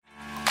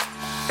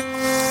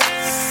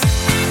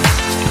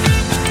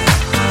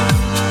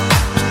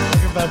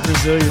About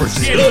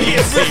resiliency. I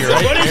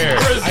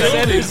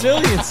said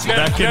resiliency.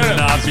 That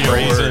cannot be a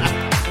word.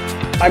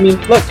 I mean,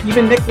 look,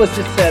 even Nicholas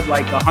has said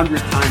like 100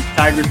 times,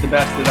 Tiger's the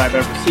best that I've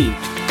ever seen.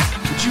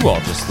 Would you all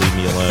just leave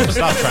me alone?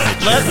 Stop trying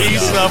to Let me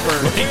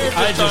suffer.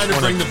 I just to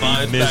want bring to the be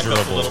vibes back up a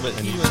miserable. little bit.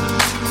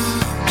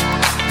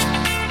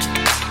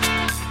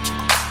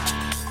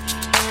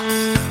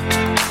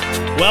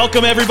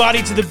 Welcome,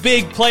 everybody, to the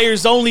Big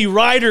Players Only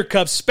Ryder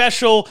Cup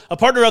special, a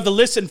partner of the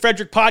Listen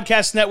Frederick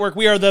Podcast Network.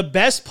 We are the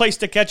best place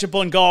to catch up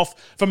on golf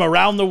from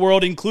around the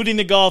world, including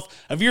the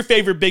golf of your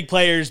favorite big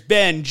players,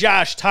 Ben,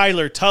 Josh,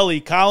 Tyler,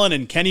 Tully, Colin,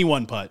 and Kenny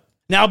One Putt.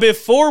 Now,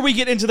 before we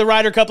get into the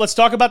Ryder Cup, let's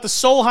talk about the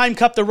Solheim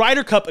Cup, the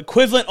Ryder Cup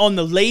equivalent on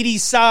the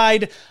ladies'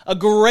 side. A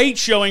great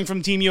showing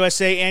from Team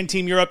USA and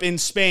Team Europe in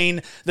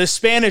Spain. The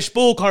Spanish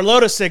bull,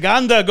 Carlota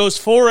Segunda, goes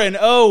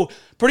 4-0,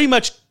 pretty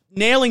much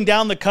nailing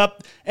down the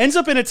cup. Ends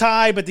up in a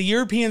tie, but the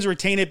Europeans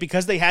retain it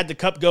because they had the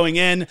cup going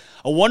in.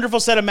 A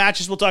wonderful set of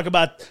matches. We'll talk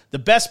about the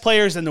best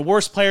players and the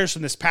worst players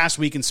from this past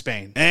week in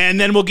Spain. And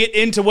then we'll get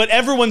into what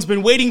everyone's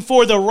been waiting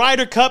for, the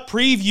Ryder Cup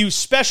preview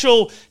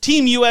special.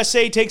 Team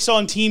USA takes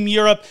on Team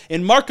Europe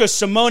in Marco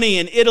Simone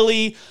in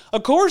Italy. A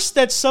course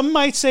that some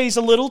might say is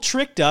a little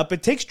tricked up.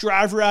 It takes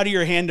driver out of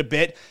your hand a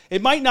bit.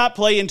 It might not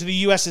play into the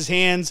US's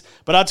hands,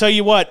 but I'll tell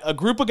you what, a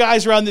group of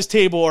guys around this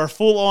table are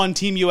full-on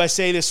Team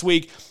USA this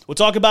week. We'll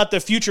talk about the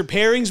future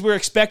pairings we're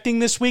expecting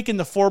this week in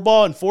the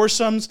four-ball and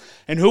foursomes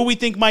and who we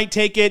think might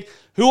take it,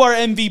 who our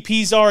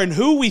MVPs are, and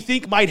who we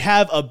think might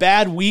have a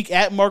bad week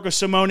at Marco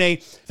Simone.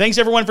 Thanks,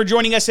 everyone, for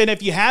joining us. And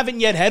if you haven't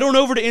yet, head on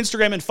over to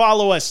Instagram and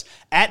follow us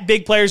at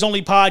Big Players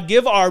Only Pod.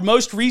 Give our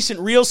most recent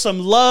reel some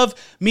love.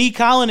 Me,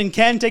 Colin, and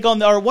Ken take on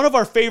one of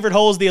our favorite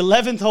holes, the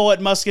 11th hole at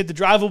Muscat, the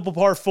drivable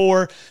par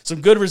 4.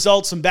 Some good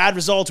results, some bad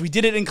results. We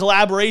did it in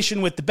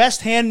collaboration with the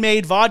best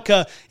handmade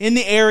vodka in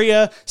the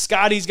area,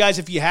 Scotty's. Guys,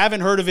 if you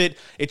haven't heard of it,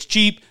 it's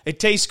cheap, it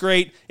tastes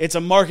great, it's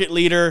a market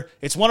leader,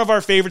 it's one of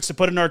our favorites to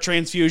put in our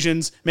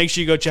transfusions. Make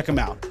sure you go check them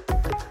out.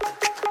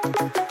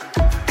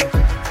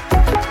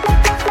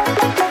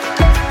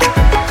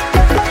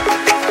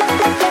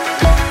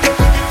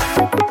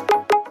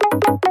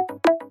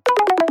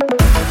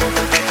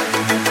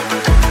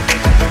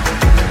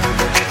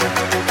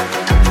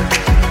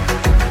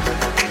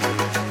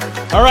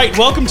 All right,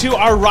 welcome to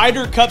our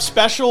Ryder Cup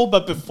special,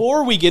 but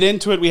before we get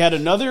into it, we had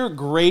another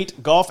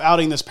great golf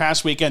outing this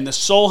past weekend, the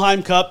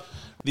Solheim Cup,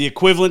 the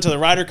equivalent to the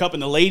Ryder Cup in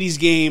the ladies'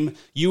 game,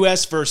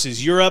 US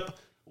versus Europe.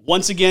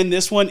 Once again,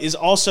 this one is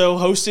also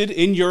hosted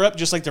in Europe,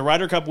 just like the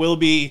Ryder Cup will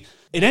be.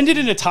 It ended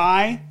in a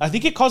tie. I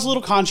think it caused a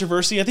little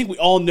controversy. I think we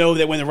all know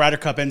that when the Ryder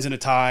Cup ends in a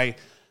tie,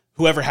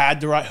 whoever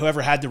had the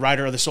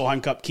Ryder or the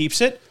Solheim Cup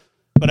keeps it.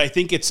 But I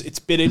think it's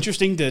been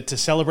interesting to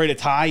celebrate a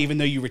tie, even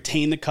though you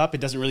retain the cup.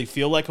 It doesn't really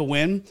feel like a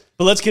win.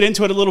 But let's get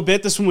into it a little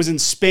bit. This one was in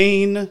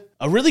Spain.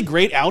 A really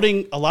great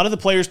outing. A lot of the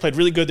players played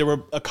really good. There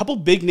were a couple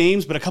big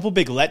names, but a couple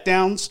big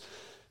letdowns.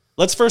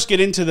 Let's first get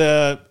into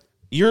the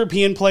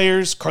European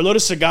players.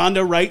 Carlota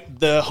Segunda, right?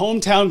 The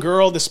hometown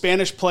girl, the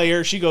Spanish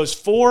player. She goes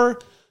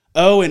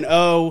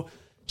 4-0-0.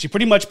 She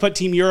pretty much put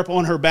Team Europe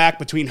on her back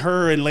between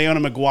her and Leona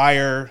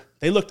Maguire.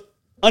 They looked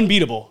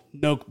unbeatable.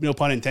 No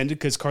pun intended,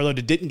 because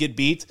Carlota didn't get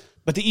beat.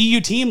 But the EU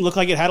team looked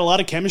like it had a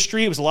lot of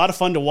chemistry. It was a lot of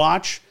fun to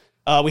watch.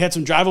 We had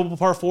some drivable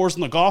par 4s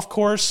on the golf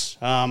course.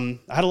 I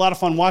had a lot of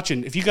fun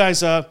watching. If you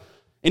guys,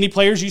 any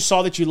players you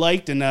saw that you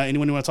liked and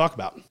anyone you want to talk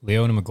about?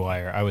 Leona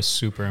Maguire, I was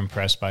super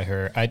impressed by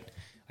her. I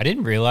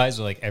didn't realize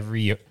like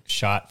every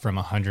shot from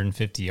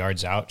 150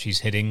 yards out, she's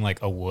hitting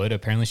like a wood.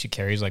 Apparently she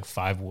carries like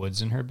 5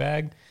 woods in her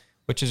bag,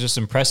 which is just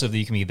impressive that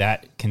you can be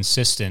that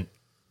consistent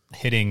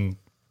hitting,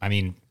 I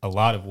mean, a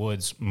lot of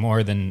woods,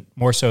 more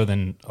so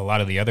than a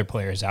lot of the other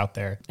players out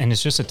there. And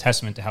it's just a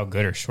testament to how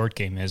good her short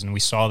game is. And we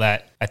saw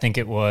that, I think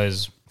it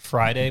was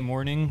Friday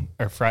morning,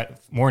 or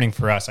morning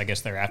for us, I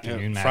guess their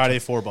afternoon match. Friday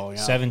 4-ball, yeah.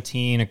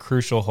 17, a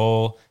crucial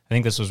hole. I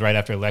think this was right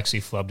after Lexi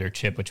flubbed her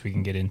chip, which we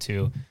can get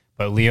into.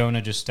 But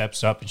Leona just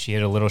steps up and she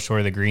hit a little short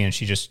of the green and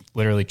she just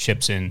literally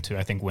chips in to,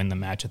 I think, win the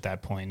match at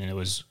that point. And it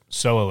was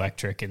so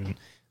electric. And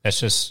that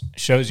just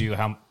shows you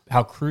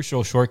how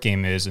crucial short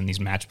game is in these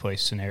match play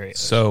scenarios.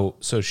 So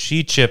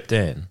she chipped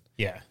in.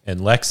 Yeah. And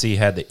Lexi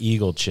had the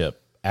eagle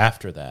chip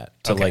after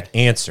that to like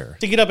answer.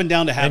 To get up and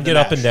down to have and the get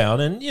match. up and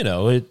down. And, you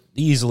know, it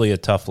easily a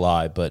tough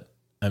lie. But,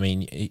 I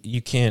mean,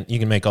 you can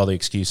make all the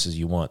excuses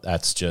you want.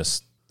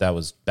 That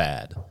was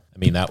bad. I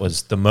mean,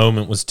 the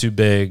moment was too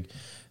big.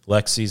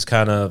 Lexi's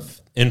kind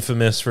of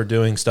infamous for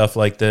doing stuff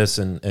like this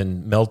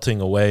and melting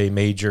away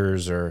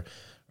majors or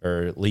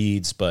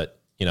leads. But,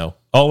 you know,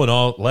 all in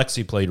all,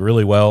 Lexi played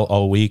really well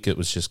all week. It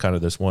was just kind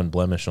of this one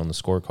blemish on the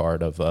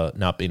scorecard of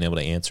not being able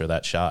to answer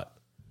that shot.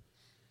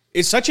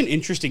 It's such an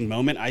interesting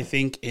moment, I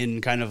think,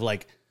 in kind of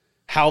like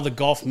how the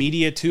golf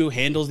media, too,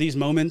 handles these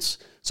moments.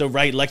 So,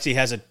 right, Lexi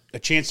has a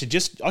chance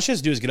to all she has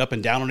to do is get up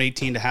and down on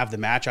 18 to have the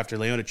match after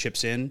Leona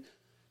chips in.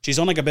 She's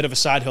on like a bit of a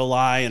side hill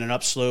lie and an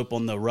upslope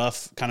on the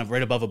rough, kind of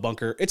right above a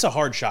bunker. It's a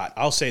hard shot.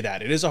 I'll say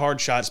that. It is a hard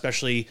shot,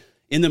 especially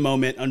in the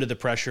moment, under the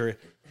pressure.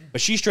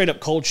 But she straight up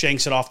cold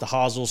shanks it off the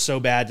hosel so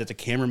bad that the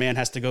cameraman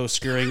has to go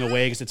scurrying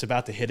away because it's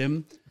about to hit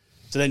him.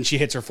 So then she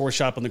hits her fourth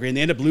shot on the green.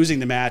 They end up losing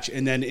the match.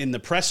 And then in the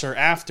presser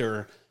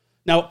after,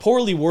 now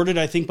poorly worded,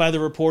 I think, by the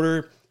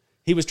reporter,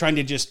 he was trying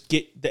to just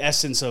get the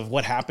essence of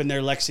what happened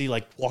there, Lexi,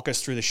 like walk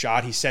us through the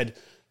shot. He said,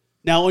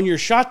 now on your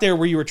shot there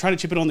where you were trying to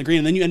chip it on the green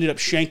and then you ended up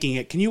shanking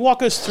it, can you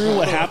walk us through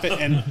what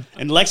happened?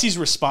 And Lexi's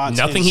response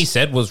Nothing he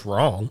said was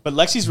wrong. But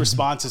Lexi's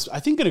response is, I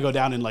think, going to go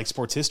down in like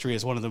sports history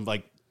as one of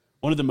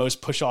the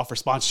most push-off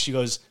responses. She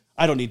goes,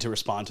 I don't need to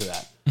respond to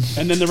that.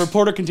 And then the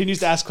reporter continues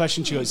to ask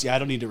questions. She goes, yeah, I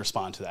don't need to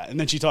respond to that. And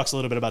then she talks a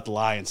little bit about the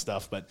lie and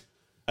stuff. But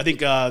I think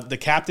the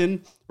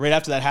captain, right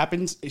after that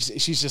happens,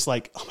 she's just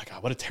like, oh my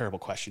God, what a terrible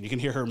question. You can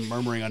hear her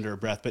murmuring under her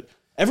breath. But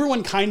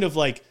everyone kind of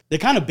they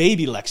kind of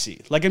baby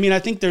Lexi. Like, I mean, I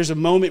think there's a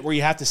moment where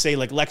you have to say,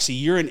 like,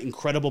 Lexi, you're an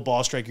incredible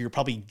ball striker. You're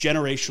probably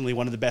generationally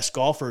one of the best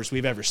golfers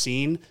we've ever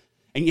seen.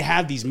 And you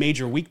have these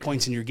major weak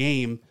points in your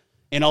game.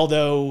 And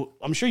although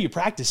I'm sure you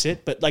practice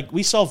it, but like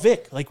we saw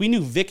Vic, like we knew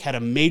Vic had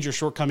a major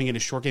shortcoming in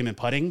his short game and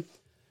putting.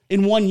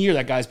 In 1 year,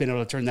 that guy's been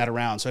able to turn that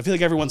around. So I feel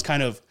like everyone's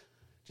kind of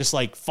just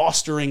like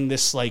fostering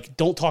this, like,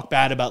 don't talk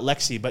bad about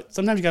Lexi, but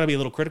sometimes you got to be a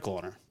little critical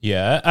on her.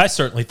 Yeah, I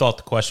certainly thought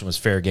the question was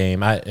fair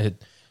game.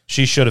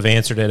 She should have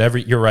answered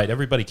it. You're right.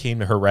 Everybody came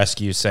to her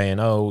rescue saying,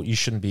 oh, you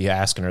shouldn't be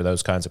asking her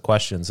those kinds of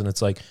questions. And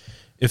it's like,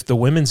 if the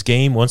women's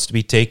game wants to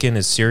be taken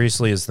as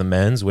seriously as the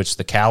men's, which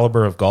the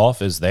caliber of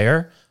golf is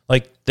there,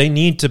 like, they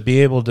need to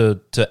be able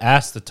to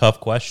ask the tough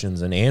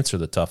questions and answer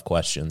the tough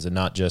questions and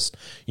not just,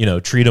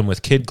 treat them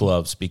with kid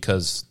gloves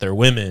because they're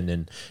women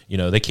and,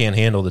 they can't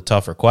handle the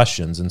tougher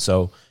questions. And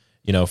so,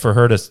 for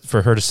her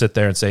to sit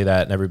there and say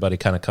that and everybody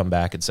kind of come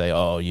back and say,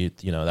 oh,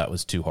 that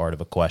was too hard of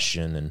a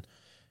question.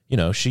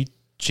 And,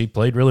 she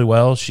played really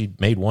well. She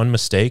made one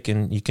mistake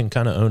and you can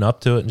kind of own up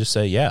to it and just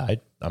say, yeah,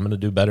 I'm going to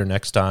do better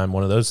next time.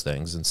 One of those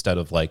things instead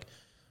of like,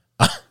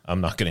 I'm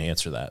not going to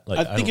answer that.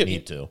 Like, I don't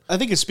need to. I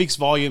think it speaks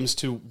volumes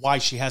to why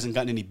she hasn't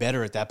gotten any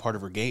better at that part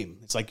of her game.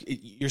 It's like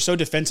you're so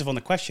defensive on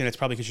the question. It's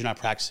probably because you're not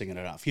practicing it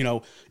enough.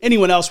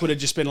 Anyone else would have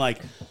just been like,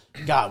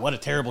 God, what a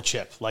terrible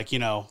chip. Like,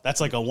 that's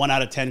like a 1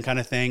 out of 10 kind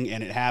of thing.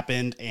 And it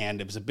happened and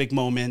it was a big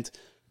moment.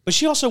 But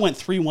she also went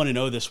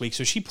 3-1-0 this week.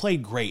 So she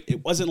played great.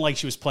 It wasn't like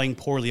she was playing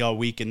poorly all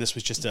week. And this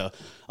was just a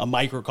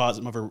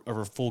microcosm of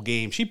her full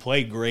game. She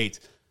played great.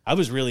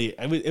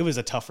 It was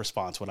a tough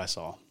response what I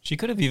saw. She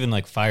could have even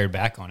like fired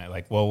back on it.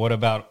 Like, well, what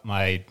about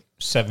my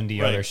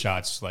 70 other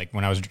shots? Like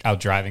when I was out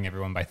driving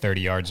everyone by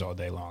 30 yards all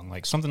day long,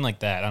 like something like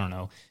that. I don't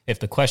know. If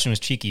the question was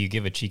cheeky, you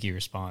give a cheeky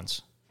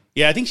response.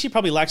 Yeah, I think she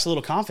probably lacks a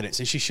little confidence,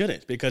 and she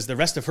shouldn't, because the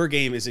rest of her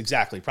game is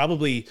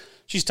probably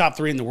she's top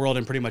 3 in the world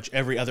in pretty much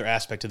every other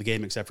aspect of the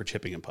game except for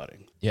chipping and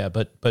putting. Yeah,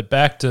 but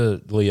back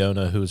to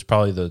Leona, who's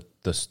probably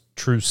the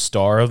true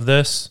star of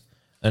this,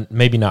 and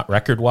maybe not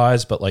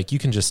record-wise, but like you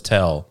can just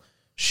tell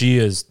she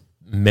is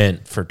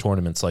meant for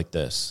tournaments like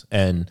this,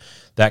 and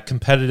that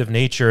competitive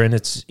nature, and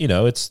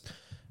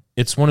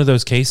it's one of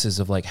those cases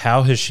of like,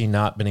 how has she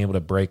not been able to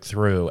break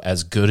through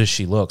as good as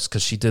she looks?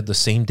 Because she did the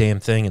same damn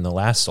thing in the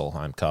last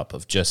Solheim Cup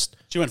of just...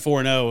 She went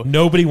 4-0.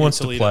 Nobody wants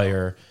to play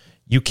her.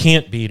 You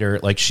can't beat her.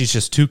 Like, she's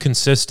just too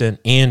consistent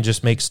and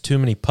just makes too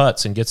many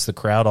putts and gets the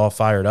crowd all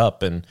fired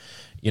up. And,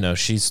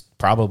 she's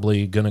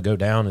probably going to go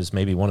down as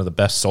maybe one of the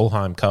best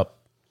Solheim Cup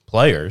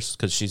players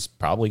because she's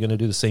probably going to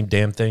do the same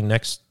damn thing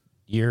next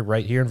year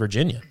right here in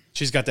Virginia.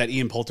 She's got that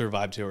Ian Poulter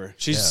vibe to her.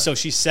 She's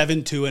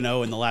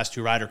 7-2-0 in the last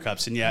 2 Ryder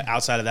Cups, and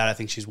outside of that, I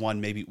think she's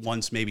won maybe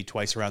once, maybe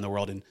twice around the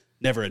world, and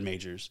never in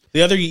majors.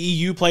 The other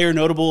EU player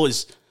notable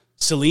is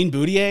Celine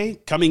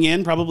Boudier, coming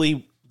in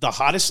probably the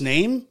hottest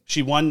name.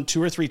 She won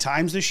 2 or 3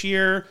 times this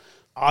year.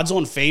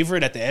 Odds-on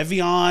favorite at the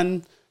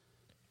Evian.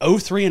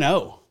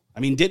 0-3-0. I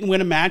mean, didn't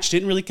win a match,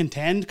 didn't really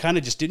contend, kind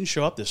of just didn't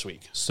show up this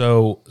week.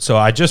 So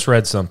I just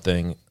read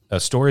something. A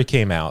story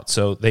came out.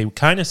 So they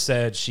kind of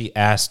said she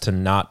asked to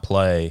not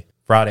play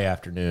Friday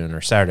afternoon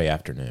or Saturday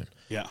afternoon.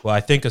 Yeah. Well, I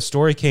think a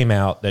story came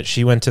out that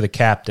she went to the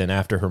captain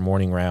after her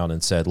morning round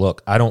and said,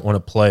 look, I don't want to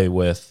play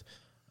with,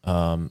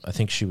 I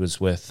think she was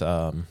with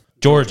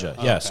Georgia.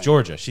 Yes, okay.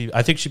 Georgia.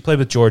 I think she played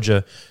with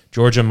Georgia.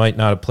 Georgia might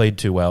not have played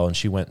too well, and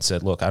she went and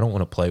said, look, I don't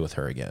want to play with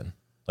her again.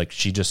 Like,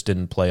 she just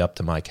didn't play up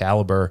to my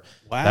caliber.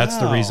 Wow. That's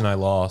the reason I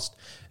lost.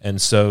 And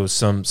so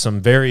some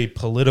very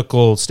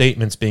political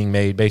statements being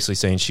made, basically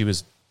saying she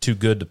was too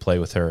good to play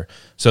with her.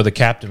 So the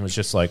captain was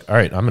just like, all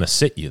right, I'm going to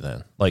sit you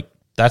then. Like,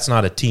 that's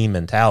not a team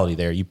mentality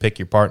there. You pick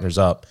your partners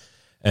up.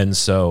 And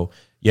so,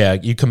 yeah,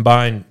 you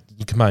combine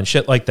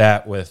shit like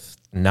that with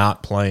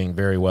not playing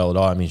very well at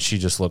all. I mean, she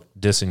just looked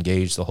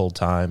disengaged the whole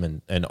time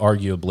and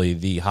arguably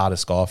the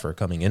hottest golfer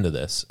coming into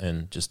this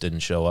and just didn't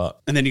show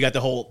up. And then you got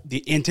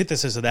the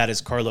antithesis of that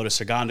is Carlota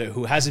Saganda,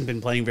 who hasn't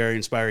been playing very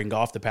inspiring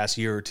golf the past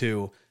year or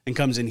two and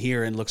comes in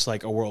here and looks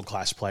like a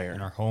world-class player.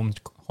 In our home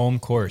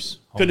course.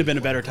 Couldn't have been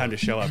a better time to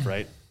show up,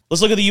 right?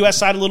 Let's look at the U.S.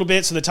 side a little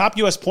bit. So the top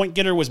U.S. point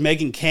getter was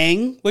Megan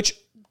Kang, which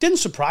didn't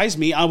surprise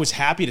me. I was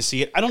happy to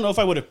see it. I don't know if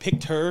I would have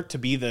picked her to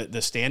be the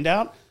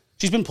standout.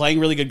 She's been playing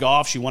really good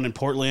golf. She won in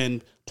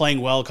Portland,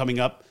 playing well coming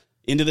up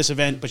into this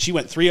event, but she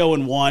went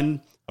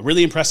 3-0-1. A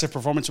really impressive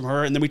performance from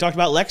her. And then we talked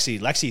about Lexi.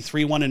 Lexi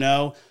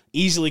 3-1-0,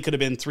 easily could have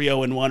been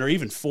 3-0-1 or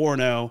even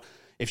 4-0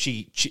 if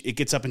it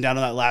gets up and down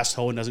on that last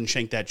hole and doesn't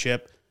shank that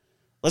chip.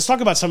 Let's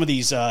talk about some of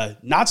these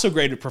not so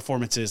great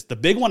performances. The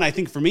big one I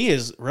think for me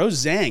is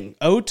Rose Zhang,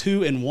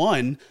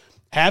 0-2-1.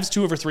 Halves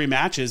 2 of her 3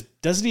 matches.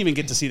 Doesn't even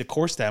get to see the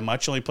course that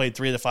much. She only played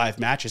 3 of the 5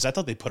 matches. I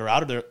thought they put her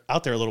out there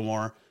a little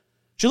more.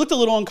 She looked a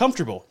little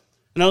uncomfortable.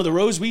 The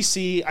Rose we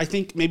see, I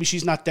think maybe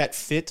she's not that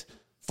fit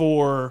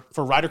for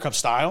Ryder Cup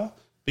style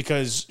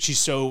because she's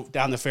so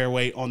down the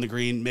fairway on the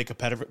green, make a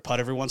putt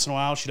every once in a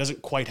while. She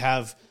doesn't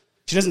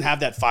have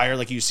that fire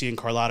like you see in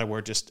Carlotta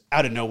where just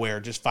out of nowhere,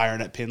 just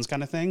firing at pins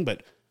kind of thing.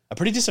 But a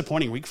pretty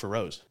disappointing week for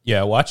Rose.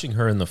 Yeah, watching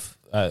her in the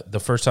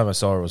first time I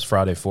saw her was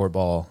Friday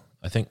 4-ball.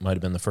 I think might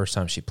have been the first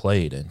time she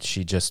played, and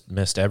she just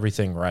missed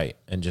everything right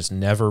and just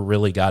never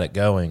really got it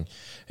going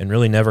and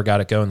really never got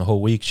it going the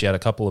whole week. She had a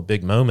couple of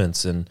big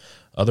moments, and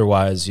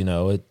otherwise,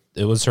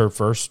 it was her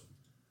first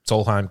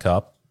Solheim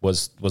Cup.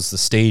 Was the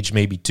stage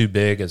maybe too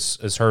big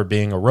as her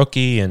being a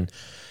rookie? And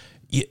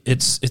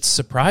it's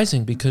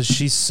surprising because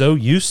she's so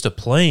used to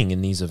playing in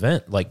these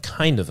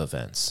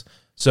events.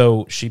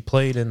 So she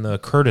played in the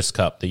Curtis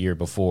Cup the year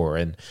before,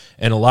 and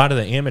a lot of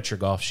the amateur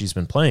golf she's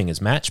been playing is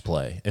match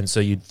play. And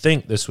so you'd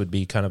think this would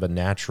be kind of a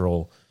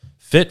natural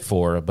fit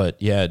for her, but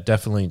yeah,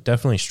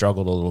 definitely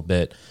struggled a little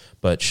bit.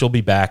 But she'll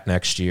be back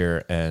next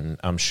year, and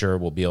I'm sure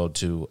we'll be able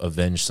to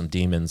avenge some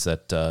demons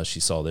that she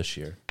saw this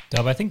year.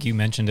 Dub, I think you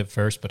mentioned it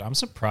first, but I'm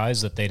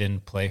surprised that they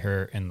didn't play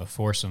her in the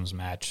foursomes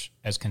match.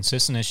 As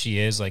consistent as she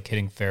is, like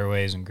hitting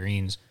fairways and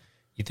greens,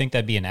 you'd think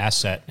that'd be an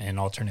asset and an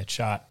alternate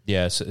shot.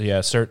 Yeah,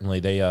 certainly.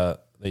 They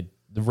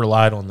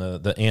relied on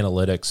the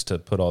analytics to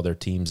put all their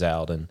teams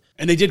out. And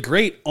they did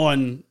great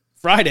on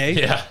Friday.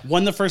 Yeah.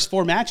 Won the first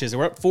 4 matches. They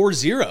were up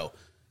 4-0.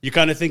 You're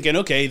kind of thinking,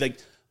 okay,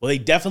 they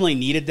definitely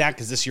needed that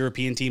because this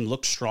European team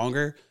looked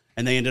stronger,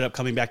 and they ended up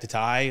coming back to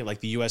tie. Like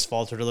the U.S.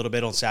 faltered a little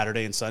bit on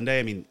Saturday and Sunday.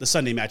 I mean, the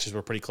Sunday matches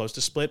were pretty close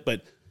to split,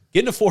 but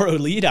getting a 4-0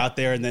 lead out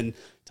there and then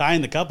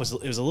tying the cup was a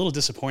little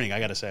disappointing, I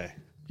got to say.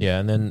 Yeah,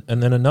 and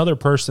then another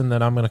person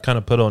that I'm going to kind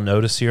of put on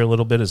notice here a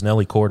little bit is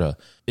Nelly Korda.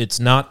 It's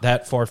not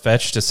that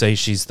far-fetched to say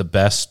she's the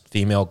best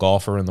female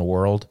golfer in the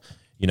world.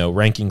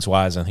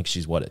 Rankings-wise, I think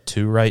she's, at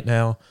 2 right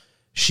now?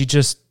 She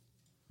just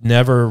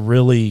never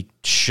really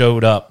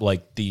showed up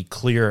like the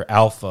clear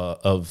alpha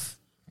of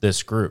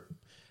this group.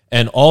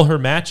 And all her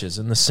matches,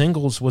 and the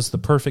singles was the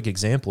perfect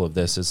example of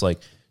this, is like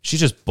she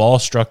just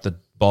struck the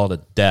ball to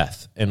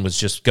death and was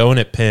just going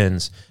at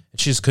pins,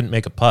 and she just couldn't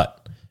make a putt.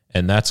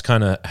 And that's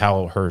kind of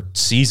how her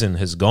season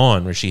has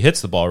gone, where she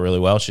hits the ball really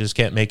well. She just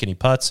can't make any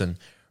putts and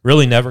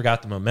really never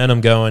got the momentum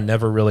going,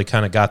 never really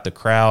kind of got the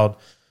crowd,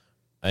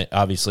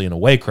 obviously an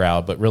away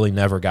crowd, but really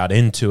never got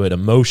into it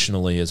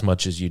emotionally as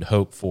much as you'd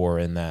hope for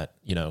in that,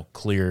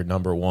 clear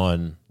number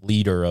one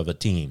leader of a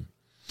team.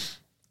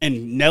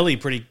 And Nelly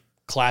pretty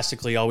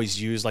classically always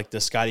used like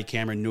the Scotty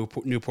Cameron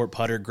Newport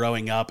putter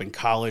growing up in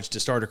college to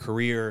start her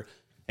career.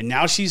 And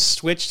now she's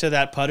switched to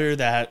that putter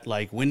that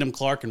like Wyndham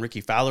Clark and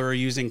Ricky Fowler are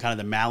using, kind of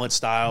the mallet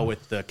style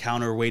with the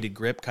counter-weighted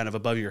grip kind of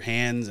above your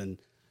hands. And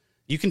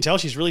you can tell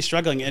she's really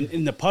struggling.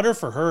 And the putter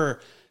for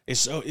her is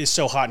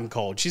so hot and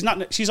cold.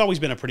 She's always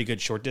been a pretty good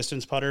short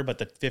distance putter, but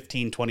the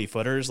 15, 20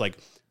 footers, like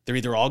they're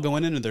either all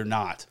going in or they're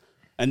not.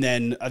 And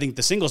then I think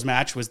the singles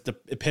match was the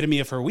epitome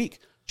of her week.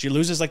 She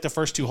loses like the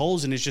first 2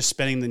 holes and is just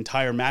spending the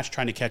entire match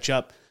trying to catch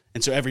up.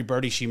 And so every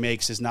birdie she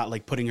makes is not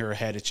like putting her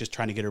ahead. It's just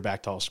trying to get her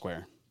back to all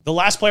square. The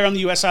last player on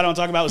the U.S. side I want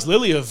to talk about was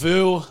Lilia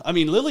Vu. I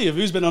mean, Lilia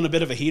Vu's been on a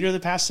bit of a heater the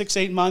past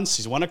 6-8 months.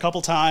 She's won a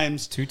couple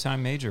times.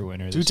 Two-time major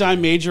winner.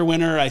 Major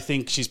winner. I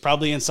think she's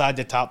probably inside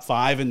the top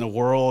 5 in the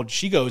world.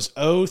 She goes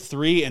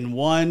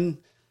 0-3-1.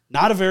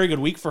 Not a very good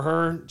week for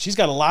her. She's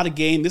got a lot of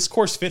game. This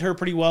course fit her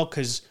pretty well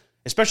because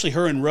especially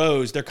her and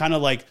Rose, they're kind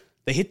of like,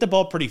 they hit the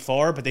ball pretty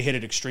far, but they hit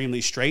it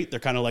extremely straight. They're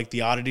kind of like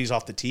the oddities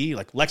off the tee.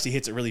 Like Lexi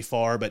hits it really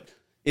far, but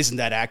isn't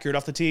that accurate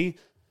off the tee.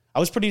 I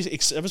was pretty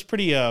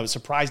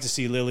surprised to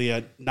see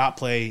Lilia not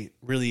play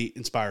really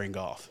inspiring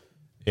golf.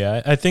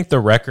 Yeah, I think the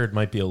record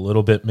might be a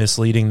little bit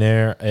misleading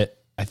there.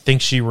 I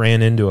think she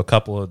ran into a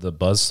couple of the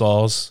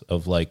buzzsaws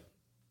of like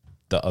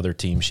the other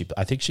team.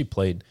 I think she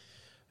played.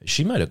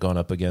 She might have gone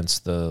up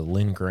against the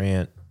Lynn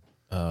Grant,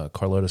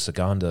 Carlota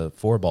Saganda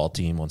 4-ball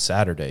team on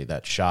Saturday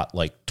that shot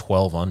like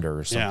 12 under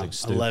or something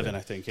stupid. 11,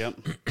 I think. Yep.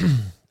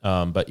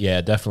 But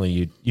yeah,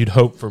 definitely you'd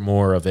hope for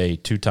more of a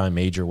 2-time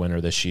major winner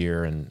this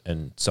year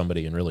and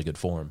somebody in really good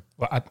form.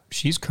 Well,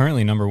 she's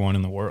currently number 1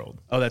 in the world.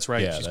 Oh, that's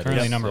right. Yeah, she's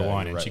currently number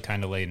 1, and she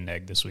kind of laid an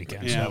egg this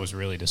weekend, so that was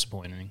really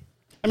disappointing.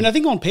 I mean, I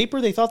think on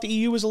paper they thought the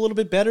EU was a little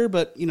bit better,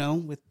 but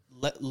with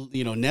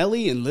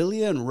Nelly and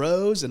Lilia and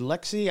Rose and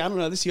Lexi, I don't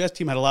know. This U.S.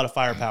 team had a lot of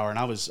firepower, and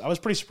I was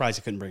pretty surprised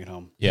they couldn't bring it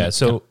home. Yeah.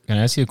 So can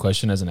I ask you a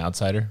question as an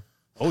outsider?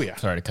 Oh yeah.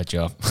 Sorry to cut you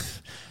off.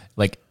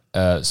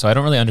 So I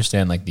don't really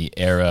understand like the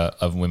era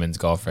of women's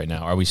golf right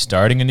now. Are we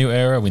starting a new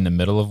era? Are we in the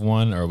middle of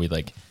one? Or are we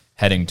like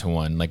heading to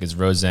one? Like, is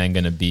Rose Zhang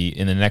going to be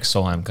in the next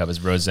Solheim Cup?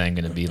 Is Rose Zhang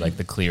going to be like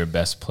the clear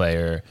best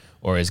player,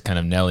 or is kind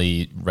of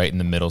Nelly right in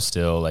the middle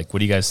still? Like, what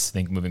do you guys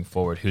think moving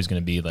forward? Who's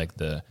going to be like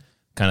the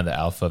kind of the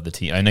alpha of the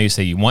team? I know you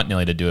say you want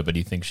Nelly to do it, but do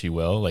you think she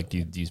will? Like,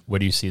 where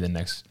do you see the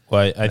next?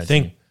 Well, I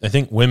think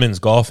women's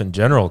golf in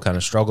general kind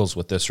of struggles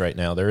with this right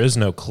now. There is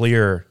no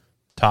clear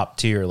top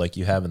tier like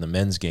you have in the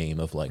men's game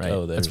of like, Right.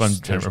 oh, That's what I'm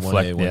trying to there's 1A,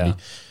 reflect, 1B. yeah.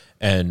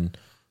 And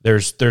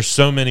there's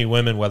so many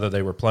women, whether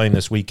they were playing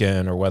this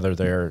weekend or whether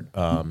they're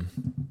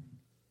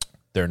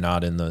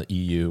not in the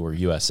EU or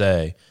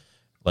USA,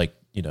 like,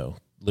 you know,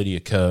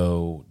 Lydia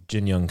Ko,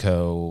 Jin Young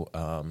Ko,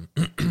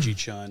 Ji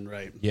Chun,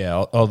 right? yeah,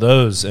 all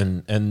those,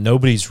 and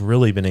nobody's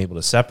really been able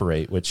to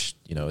separate, which,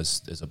 you know,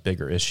 is a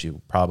bigger issue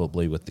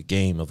probably with the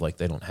game of like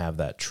they don't have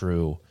that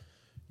true,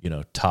 you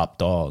know, top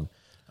dog.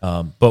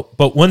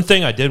 But one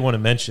thing I did want to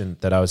mention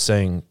that I was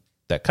saying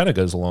that kind of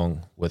goes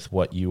along with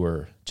what you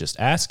were just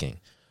asking.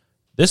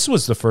 This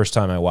was the first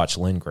time I watched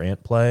Lynn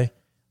Grant play.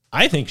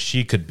 I think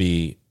she could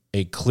be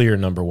a clear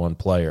number one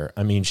player.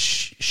 I mean,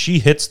 she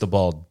hits the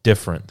ball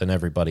different than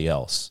everybody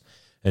else.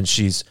 And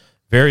she's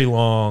very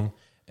long,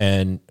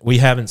 and we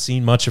haven't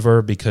seen much of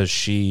her because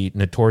she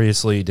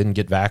notoriously didn't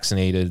get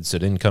vaccinated, so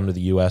didn't come to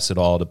the U.S. at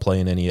all to play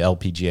in any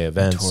LPGA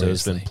events. So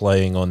has been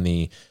playing on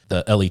the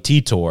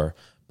LET tour.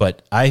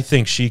 But I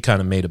think she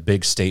kind of made a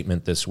big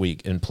statement this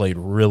week and played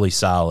really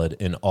solid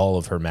in all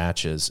of her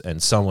matches,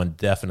 and someone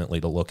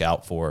definitely to look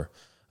out for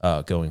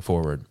going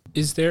forward.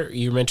 Is there,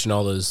 you mentioned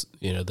all those,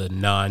 you know, the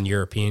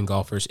non-European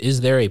golfers.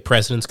 Is there a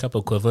President's Cup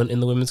equivalent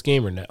in the women's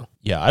game or no?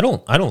 Yeah, I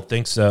don't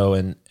think so.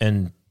 And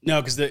No,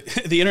 because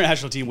the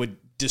international team would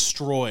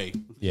destroy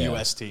the Yeah.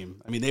 U.S.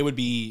 team. I mean, they would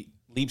be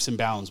leaps and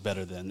bounds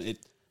better than it.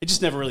 It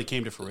just never really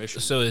came to fruition.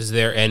 So is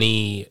there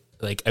any,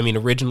 like, I mean,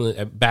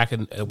 originally back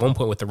at one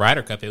point with the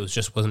Ryder Cup, it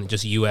wasn't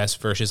just U.S.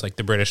 versus like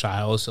the British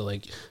Isles, so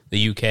like the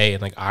U.K.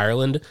 and like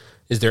Ireland.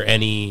 Is there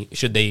any,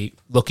 should they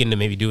look into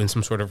maybe doing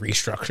some sort of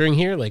restructuring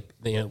here, like,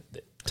 you know,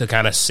 to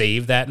kind of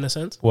save that in a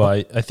sense? well,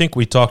 I think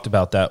we talked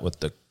about that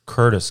with the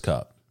Curtis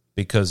Cup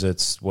because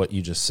it's what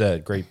you just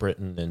said, Great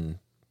Britain, and,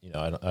 you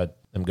know,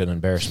 I'm going to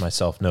embarrass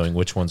myself knowing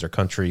which ones are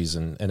countries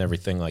and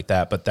everything like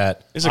that. But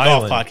that It's a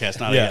golf podcast,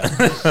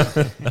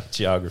 not not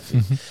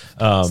geography.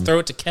 Let's throw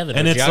it to Kevin.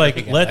 And our it's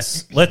geography like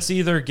guy. let's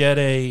either get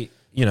a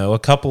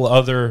couple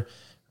other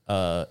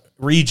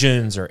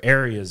regions or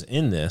areas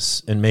in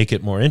this and make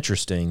it more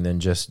interesting than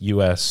just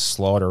U.S.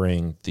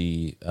 slaughtering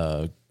the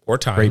or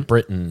time. Great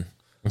Britain.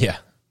 Yeah.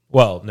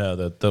 Well, no,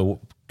 the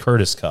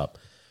Curtis Cup,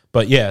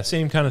 but yeah,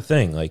 same kind of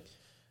thing. Like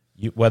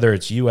whether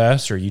it's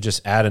U.S. or you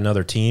just add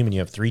another team and you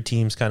have three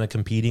teams kind of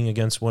competing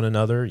against one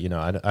another. You know,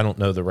 I don't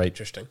know the right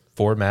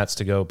formats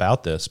to go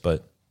about this,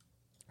 but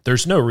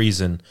there's no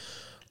reason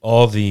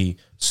all the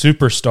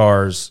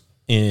superstars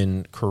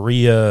in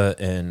Korea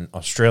and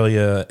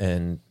Australia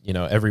and, you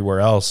know, everywhere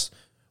else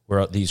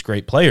where these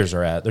great players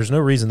are at, there's no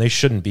reason they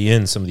shouldn't be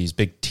in some of these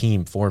big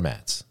team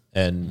formats.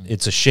 And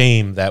it's a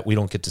shame that we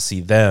don't get to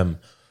see them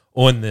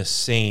on this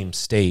same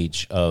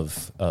stage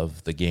of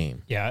the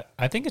game. Yeah,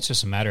 I think it's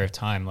just a matter of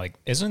time. Like,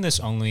 isn't this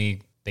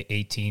only the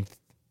 18th?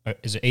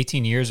 Is it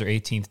 18 years or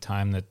 18th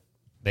time that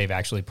they've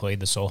actually played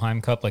the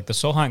Solheim Cup? Like, the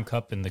Solheim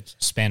Cup in the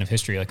span of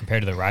history, like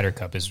compared to the Ryder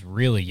Cup, is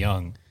really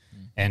young.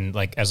 And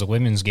like as the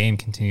women's game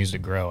continues to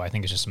grow, I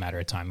think it's just a matter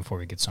of time before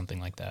we get something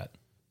like that.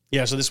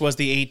 Yeah, so this was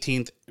the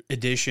 18th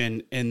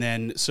edition. And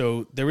then,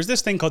 so there was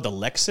this thing called the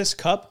Lexus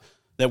Cup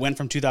that went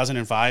from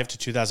 2005 to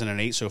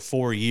 2008, so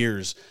 4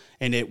 years.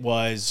 And it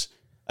was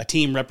a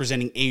team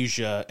representing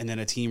Asia and then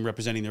a team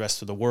representing the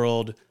rest of the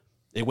world.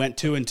 It went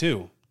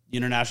 2-2. The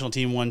international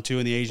team won 2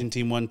 and the Asian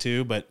team won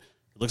 2, but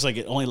it looks like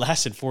it only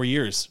lasted 4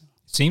 years.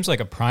 Seems like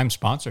a prime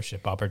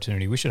sponsorship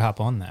opportunity. We should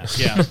hop on that.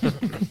 Yeah.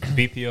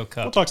 BPO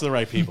Cup. We'll talk to the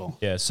right people.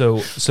 Yeah, so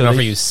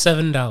Offer you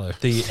 $7.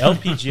 the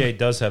LPGA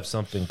does have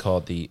something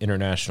called the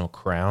International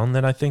Crown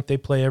that I think they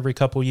play every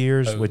couple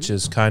years, which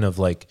is kind of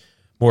like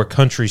more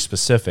country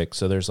specific.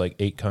 So there's like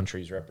 8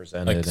 countries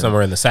represented. Like and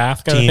somewhere in the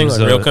South kind of thing, teams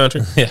like real of-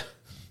 country? Yeah,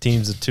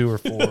 teams of 2 or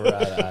 4.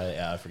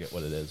 I forget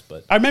what it is,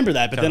 but I remember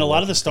that, but then a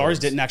lot of the working stars towards-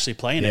 didn't actually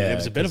play in it. Yeah, It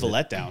was a bit of a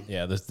 'cause letdown.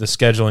 yeah, the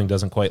scheduling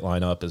doesn't quite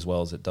line up as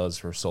well as it does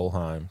for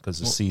Solheim because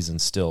the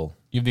season's still.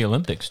 You have the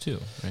Olympics too,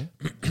 right?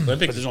 Olympics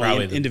But is there's probably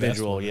only the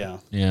individual, best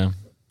one. yeah. Yeah.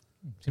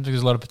 Seems like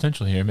there's a lot of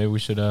potential here. Maybe we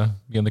should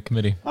be on the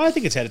committee. I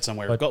think it's headed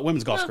somewhere.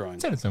 Women's golf's growing.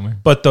 It's headed somewhere.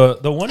 But the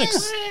one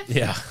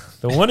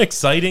the one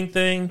exciting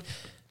thing,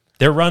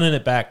 they're running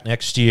it back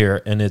next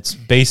year, and it's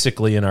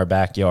basically in our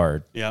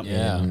backyard. Yep.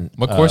 Yeah. in,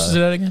 What course is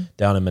it at again?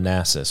 Down in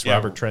Manassas. Yeah.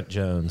 Robert Trent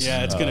Jones.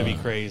 Yeah, it's going to be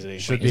crazy.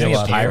 should Is be a he a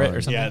lot of pirate fun.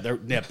 or something? Yeah,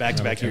 they're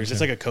back-to-back years.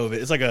 It's like a COVID.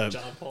 It's like a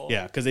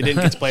yeah, because they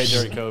didn't get to play it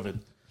during COVID.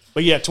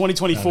 But yeah,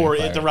 2024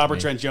 at the Robert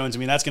Trent Jones. I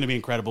mean, that's going to be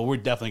incredible. We're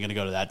definitely going to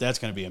go to that. That's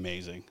going to be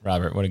amazing.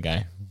 Robert, what a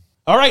guy.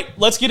 All right,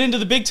 let's get into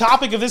the big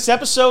topic of this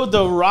episode,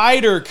 the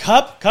Ryder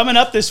Cup, coming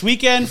up this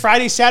weekend,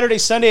 Friday, Saturday,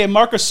 Sunday at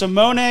Marco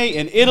Simone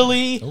in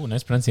Italy. Oh,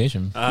 nice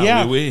pronunciation.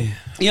 Yeah. Oui.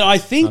 You know, I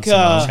think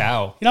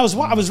Ciao. you know,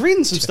 I was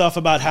reading some stuff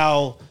about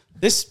how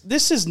this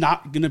is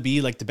not going to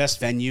be like the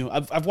best venue.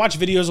 I've watched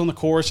videos on the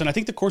course, and I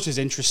think the course is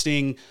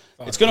interesting.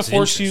 It's going to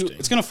force you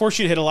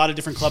to hit a lot of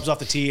different clubs off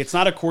the tee. It's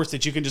not a course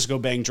that you can just go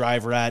bang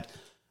driver at.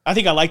 I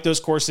think I like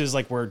those courses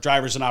like where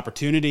driver's an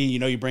opportunity.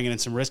 You're bringing in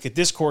some risk. At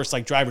this course,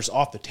 like driver's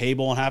off the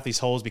table on half these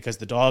holes because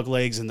the dog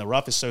legs and the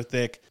rough is so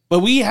thick.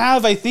 But we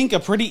have, I think, a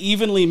pretty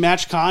evenly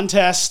matched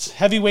contest,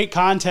 heavyweight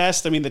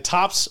contest. I mean, the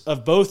tops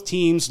of both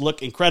teams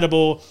look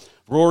incredible.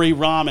 Rory,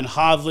 Rahm, and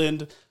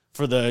Hovland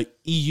for the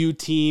EU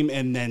team,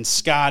 and then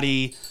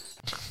Scotty.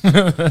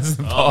 Maybe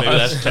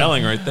that's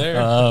telling right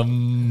there. I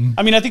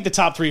mean, I think the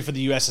top three for the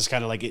U.S. is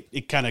kind of like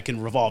it kind of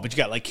can revolve. But you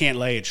got like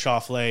Cantlay and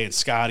Schauffele and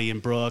Scotty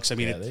and Brooks. I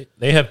mean,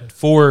 they have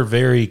 4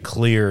 very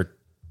clear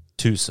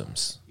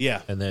twosomes.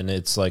 Yeah. And then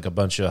it's like a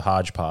bunch of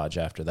hodgepodge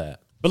after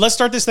that. But let's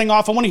start this thing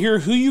off. I want to hear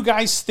who you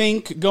guys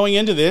think going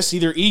into this,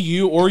 either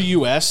EU or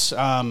US.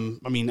 I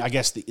mean, I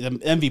guess the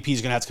MVP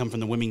is going to have to come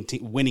from the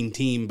winning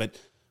team. But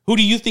who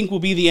do you think will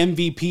be the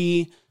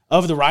MVP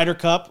of the Ryder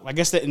Cup? I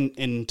guess that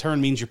in turn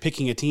means you're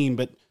picking a team.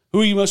 But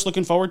who are you most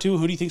looking forward to?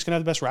 Who do you think is going to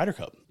have the best Ryder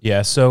Cup?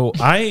 Yeah, so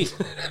I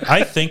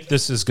think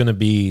this is going to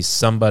be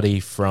somebody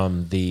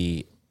from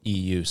the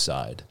EU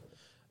side.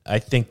 I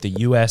think the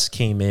U.S.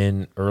 came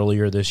in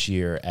earlier this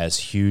year as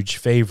huge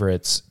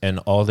favorites, and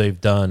all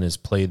they've done is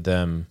played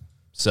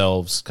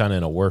themselves kind of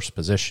in a worse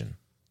position.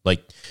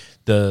 Like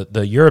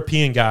the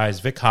European guys,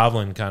 Vic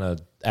Hovland kind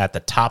of at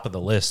the top of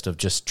the list of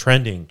just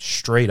trending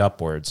straight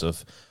upwards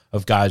of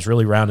guys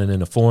really rounding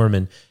into form,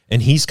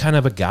 and he's kind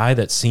of a guy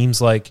that seems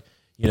like,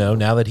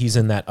 now that he's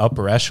in that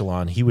upper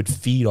echelon, he would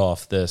feed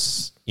off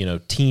this,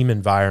 team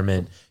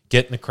environment,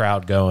 getting the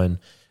crowd going,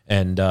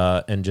 and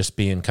just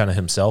being kind of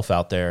himself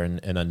out there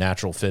and a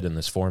natural fit in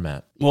this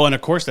format. Well, and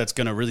of course, that's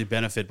going to really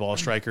benefit ball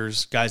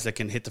strikers, guys that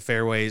can hit the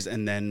fairways,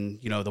 and then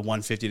the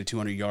 150 to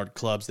 200 yard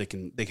clubs.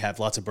 They have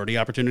lots of birdie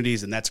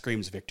opportunities, and that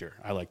screams victor.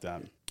 I like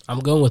that. I'm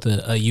going with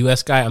a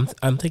U.S. guy.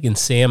 I'm thinking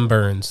Sam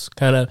Burns,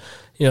 kind of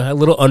a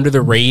little under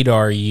the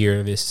radar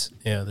year this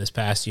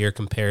past year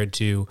compared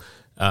to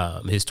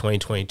his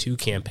 2022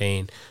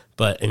 campaign.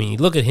 But I mean, you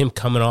look at him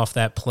coming off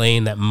that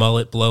plane, that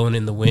mullet blowing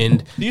in the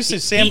wind. You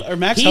said Sam or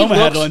Max Homa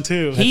had one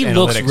too. He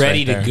looks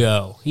ready to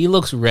go. He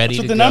looks ready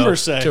to go. That's what the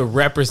numbers say. To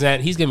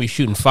represent. He's going to be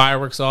shooting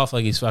fireworks off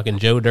like he's fucking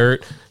Joe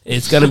Dirt.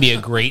 It's going to be a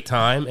great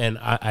time, and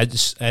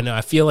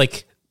I feel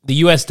like the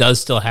U.S. does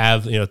still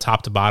have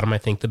top to bottom. I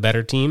think the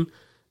better team.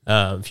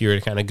 If you were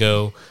to kind of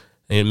go,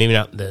 and maybe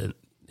not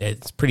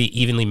it's pretty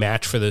evenly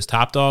matched for those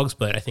top dogs,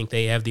 but I think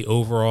they have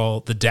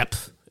the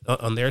depth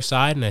on their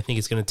side, and I think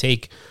it's going to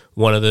take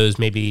one of those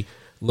maybe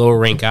lower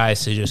ranked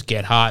guys to just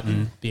get hot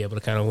and be able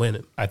to kind of win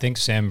it. I think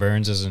Sam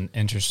Burns is an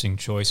interesting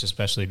choice,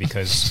 especially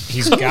because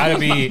he's going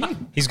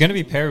to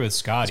be paired with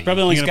Scotty. He's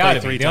probably only going to play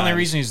 3 times. The only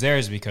reason he's there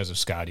is because of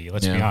Scotty.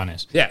 Let's be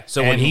honest. Yeah.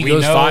 So when he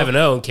goes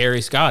 5-0 and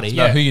carries Scotty,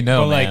 who you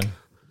know, man. Like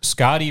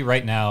Scotty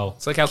right now,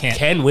 it's like how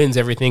Ken wins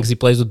everything because he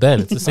plays with Ben.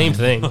 It's the same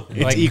thing.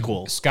 It's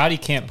equal. Scotty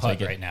can't putt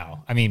right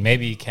now. I mean,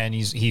 maybe Ken.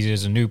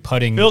 He's a new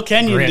putting. Phil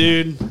Kenyon,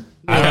 dude.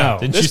 I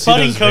don't know. This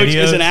putting coach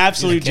is an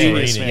absolute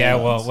genius, man. Yeah,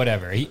 well,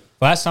 whatever.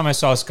 Last time I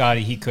saw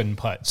Scotty, he couldn't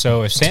putt.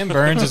 So if Sam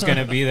Burns is going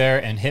to be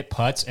there and hit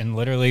putts and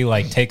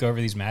literally take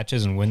over these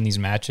matches and win these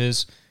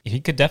matches,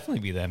 he could definitely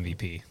be the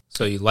MVP.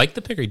 So you like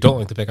the pick or you don't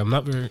like the pick? I'm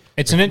not very...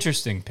 It's an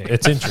interesting pick.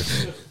 It's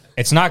interesting.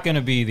 It's not going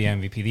to be the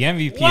MVP. The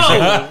MVP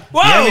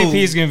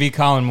is going to be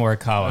Colin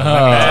Morikawa.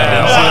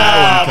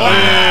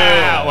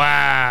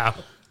 Wow.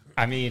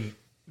 I mean,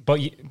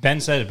 but Ben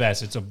said it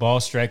best. It's a ball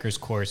striker's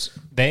course.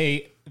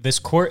 The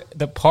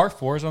par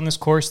fours on this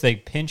course, they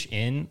pinch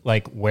in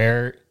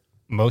where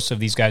most of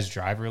these guys'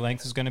 driver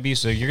length is going to be.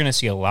 So you're going to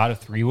see a lot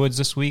of 3-woods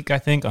this week, I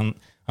think,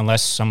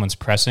 unless someone's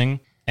pressing.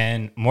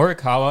 And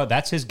Morikawa,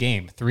 that's his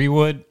game.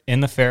 3-wood in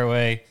the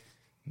fairway,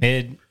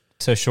 mid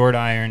to short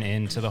iron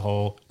into the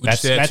hole.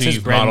 That's his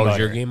bread and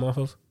butter. Your game off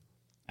of?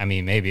 I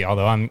mean, maybe.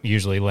 Although I'm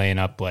usually laying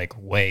up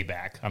way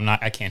back.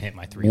 I can't hit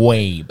my 3-wood.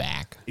 Way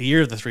back.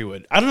 Year of the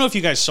 3-wood. I don't know if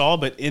you guys saw,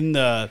 but in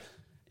their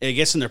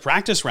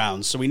practice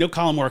rounds, so we know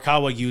Colin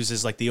Morikawa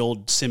uses the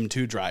old Sim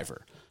 2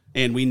 driver.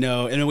 And we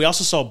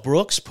also saw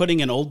Brooks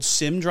putting an old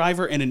Sim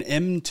driver and an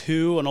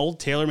M2, an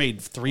old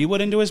TaylorMade 3-wood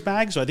into his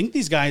bag. So I think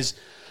these guys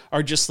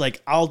are just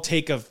I'll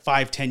take a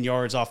 5-10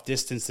 yards off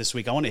distance this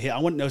week. I want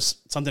to know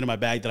something in my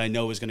bag that I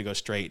know is going to go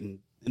straight. And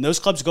those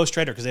clubs go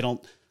straighter because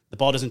the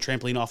ball doesn't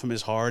trampoline off them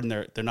as hard, and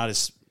they're not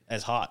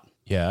as hot.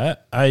 Yeah,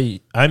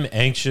 I'm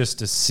anxious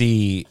to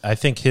see. I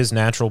think his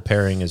natural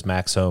pairing is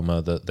Max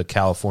Homa, the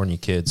California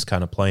kids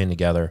kind of playing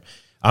together.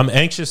 I'm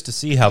anxious to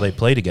see how they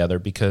play together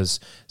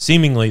because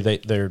seemingly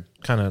they're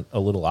kind of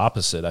a little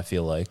opposite, I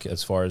feel like,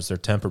 as far as their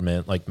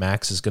temperament.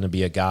 Max is going to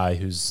be a guy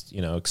who's,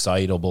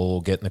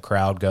 excitable, getting the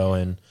crowd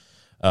going,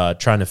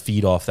 trying to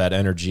feed off that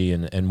energy,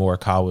 and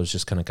Morikawa is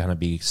just going to kind of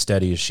be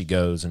steady as she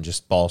goes and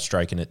just ball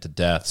striking it to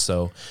death.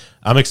 So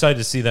I'm excited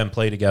to see them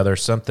play together.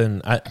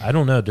 Something, I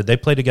don't know, did they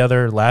play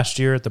together last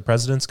year at the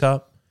President's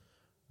Cup?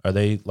 Are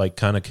they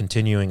kind of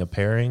continuing a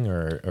pairing,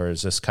 or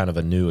is this kind of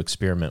a new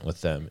experiment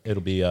with them?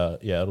 It'll be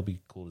it'll be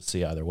cool to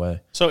see either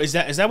way. So is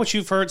that what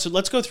you've heard? So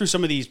let's go through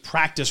some of these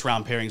practice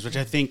round pairings, which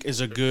I think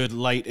is a good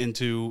light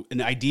into an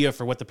idea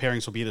for what the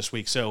pairings will be this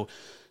week. So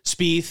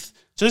Spieth,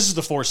 So this is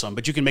the foursome,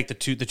 but you can make the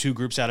two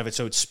groups out of it.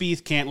 So it's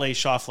Spieth, Cantlay,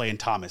 Schauffele, and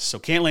Thomas. So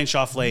Cantlay and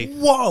Schauffele,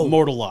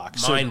 mortal lock.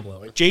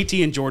 Mind-blowing. So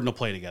JT and Jordan will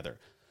play together.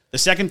 The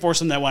second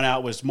foursome that went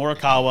out was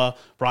Morikawa,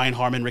 Brian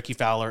Harman, Ricky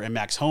Fowler, and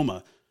Max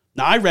Homa.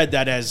 Now, I read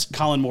that as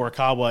Colin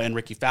Morikawa and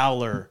Ricky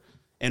Fowler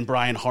and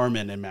Brian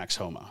Harman and Max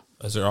Homa.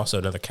 Is there also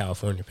another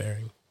California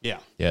pairing? Yeah.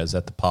 Yeah, is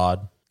that the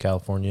pod,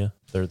 California?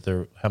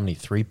 They're how many?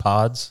 3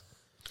 pods?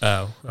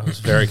 Oh, I was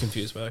very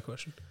confused by that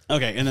question.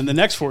 Okay, and then the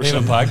next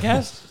foursome.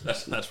 podcast?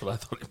 That's what I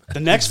thought. The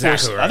next Exactly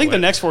foursome. where I I think the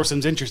went. next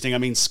foursome's interesting. I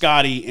mean,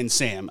 Scotty and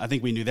Sam. I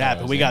think we knew that,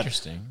 but we got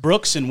interesting.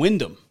 Brooks and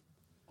Wyndham.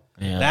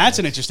 Yeah, That's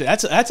an interesting.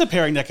 That's a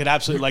pairing that could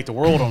absolutely light the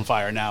world on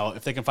fire. Now,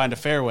 if they can find a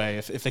fairway,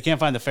 if they can't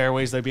find the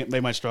fairways, they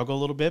might struggle a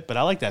little bit. But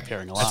I like that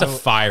pairing a lot. That's a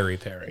fiery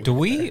pairing.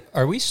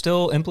 Are we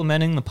still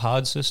implementing the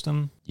pod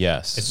system?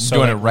 Yes. So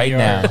doing that it right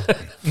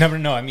we now.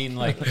 No. I mean,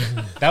 like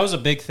that was a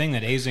big thing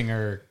that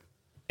Azinger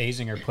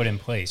put in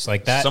place.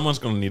 Like that. Someone's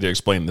going to need to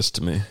explain this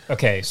to me.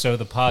 Okay, so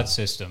the pod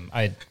system.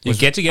 You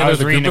get together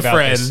with a group of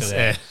friends.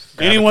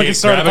 Anyone can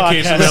start a Grab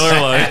case of podcast.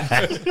 Miller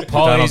Lite.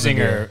 Paul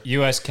Azinger,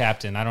 U.S.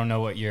 captain. I don't know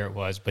what year it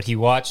was, but he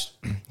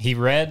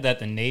read that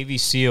the Navy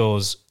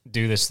SEALs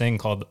do this thing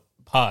called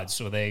pods.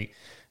 So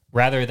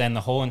rather than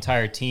the whole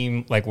entire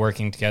team like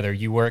working together,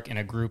 you work in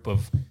a group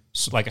of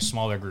like a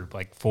smaller group,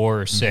 like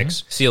 4 or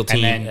 6. SEAL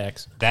Team and then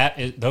X.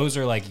 Those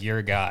are like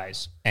your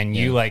guys, and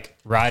you like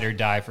ride or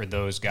die for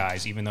those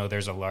guys, even though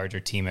there's a larger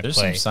team at There's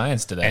play. some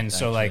science to that. And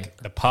so, actually. like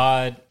the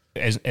pod,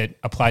 as it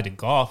applied to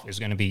golf, is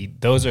going to be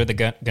those are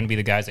going to be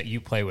the guys that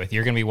you play with.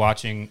 You're going to be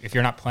watching. If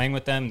you're not playing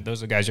with them,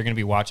 those are the guys you're going to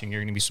be watching.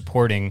 You're going to be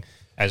supporting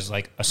as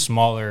like a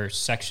smaller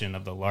section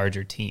of the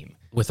larger team.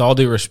 With all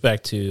due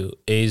respect to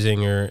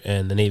Azinger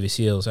and the Navy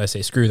SEALs, I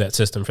say screw that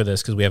system for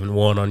this because we haven't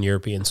won on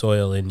European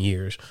soil in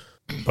years.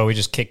 But we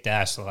just kicked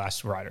ass the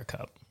last Ryder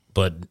Cup.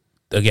 But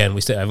again,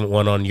 we still haven't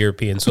won on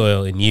European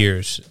soil in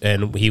years,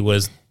 and he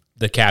was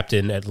the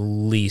captain at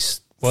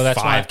least Well, that's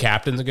 5 why-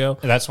 captains ago.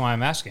 That's why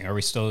I'm asking.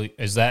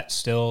 Is that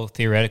still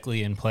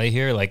theoretically in play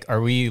here? Like,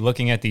 are we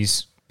looking at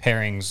these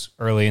pairings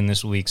early in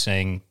this week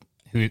saying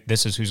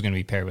this is who's going to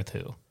be paired with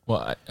who?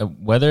 Well,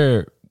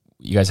 whether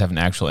you guys have an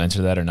actual answer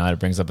to that or not, it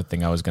brings up a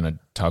thing I was going to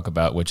talk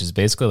about, which is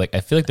basically like I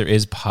feel like there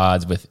is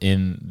pods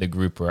within the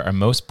group where our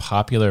most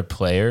popular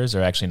players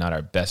are actually not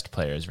our best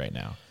players right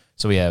now.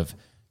 So we have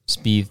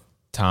Spieth,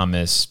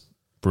 Thomas,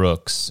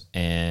 Brooks,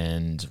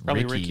 and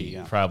Probably Ricky Ricky,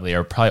 yeah. probably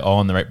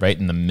all in the right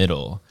in the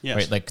middle. Yes.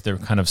 Right, like they're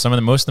kind of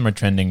most of them are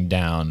trending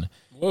down,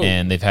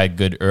 and they've had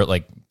good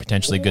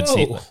potentially good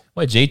season.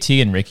 Well,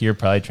 JT and Ricky are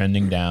probably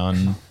trending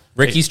down.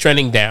 Ricky's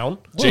trending down.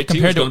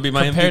 JT was going to be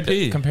my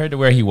MVP. compared to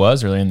where he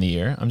was earlier in the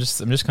year. I'm just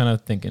kind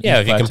of thinking. Yeah,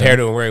 if you compare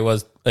to where he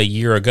was a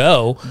year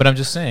ago. But I'm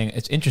just saying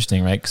it's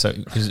interesting, right?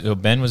 Because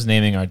Ben was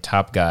naming our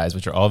top guys,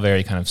 which are all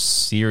very kind of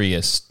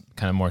serious,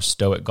 kind of more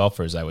stoic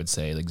golfers, I would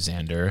say, like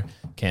Xander,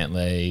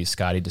 Cantlay,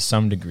 Scotty to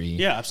some degree.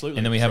 Yeah, absolutely.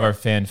 And then we have our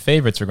fan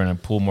favorites. We're going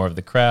to pull more of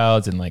the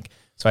crowds, and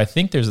so I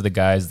think there's the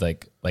guys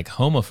like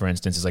Homa, for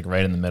instance, is like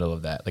right in the middle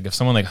of that. Like if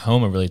someone like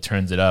Homa really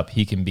turns it up,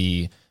 he can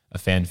be a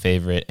fan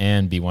favorite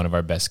and be one of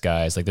our best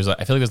guys. Like I feel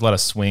like there's a lot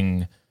of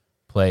swing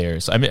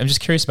players. So I'm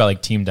just curious about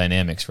like team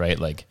dynamics, right?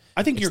 Like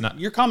I think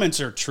your comments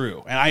are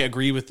true, and I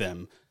agree with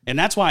them. And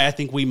that's why I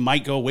think we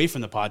might go away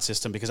from the pod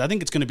system, because I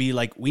think it's going to be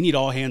like we need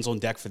all hands on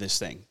deck for this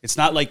thing. It's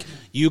not like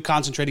you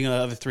concentrating on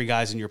the other 3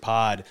 guys in your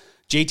pod.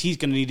 JT's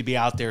going to need to be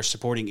out there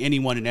supporting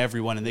anyone and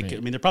everyone. And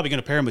they're probably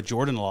going to pair him with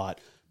Jordan a lot,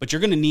 but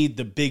you're going to need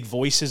the big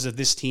voices of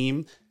this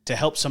team to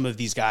help some of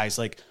these guys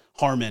like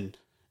Harman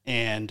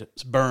and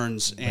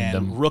Burns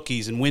and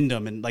rookies and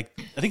Wyndham. And I think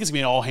it's going to be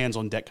an all hands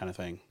on deck kind of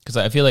thing. Because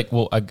I feel like,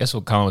 I guess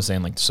what Colin was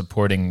saying, like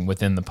supporting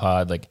within the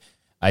pod, like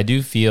I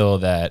do feel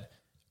that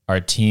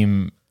our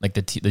team, like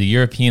the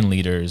European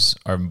leaders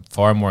are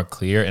far more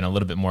clear and a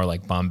little bit more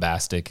like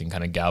bombastic and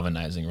kind of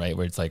galvanizing, right?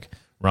 Where it's like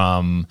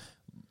Rahm,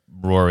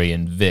 Rory,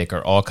 and Vic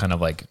are all kind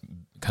of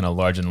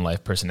larger than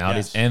life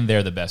personalities, and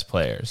they're the best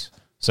players.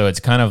 So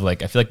it's kind of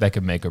like, I feel like that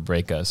could make or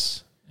break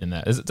us in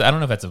that. I don't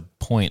know if that's a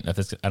point.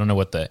 I don't know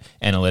what the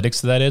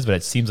analytics to that is, but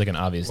it seems like an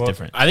obvious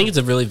difference. I think it's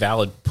a really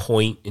valid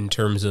point in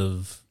terms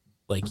of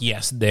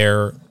yes,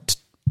 they're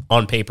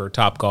on paper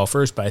top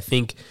golfers, but I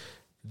think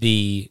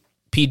the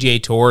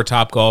PGA Tour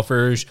top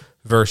golfers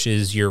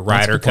versus your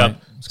Ryder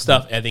Cup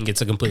stuff, I think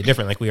it's a completely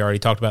different. Like we already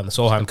talked about in the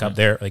Solheim Cup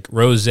there, like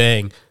Rose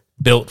Zhang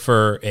built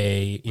for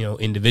a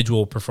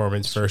individual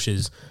performance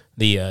versus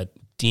the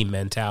team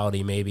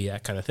mentality, maybe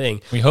that kind of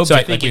thing. We hope. So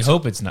we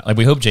hope it's not. Like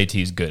we hope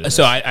JT's good. At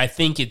so this. I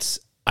think it's.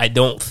 I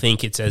don't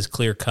think it's as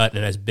clear cut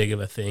and as big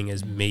of a thing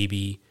as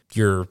maybe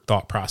your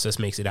thought process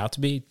makes it out to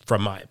be,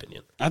 from my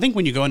opinion. I think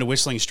when you go into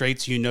Whistling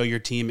Straits, your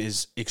team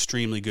is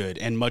extremely good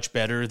and much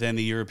better than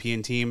the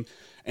European team.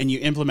 And you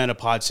implement a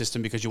pod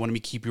system because you want to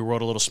keep your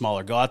road a little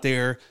smaller. Go out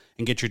there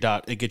and get your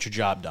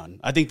job done.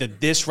 I think that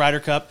this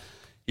Ryder Cup,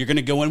 you're going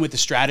to go in with the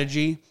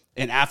strategy,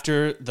 and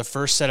after the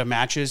first set of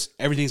matches,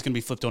 everything's going to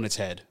be flipped on its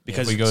head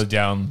because we go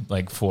down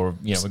like 4.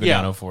 We go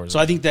down 0-4. So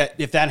I think that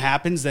if that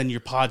happens, then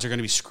your pods are going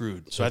to be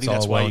screwed. So I think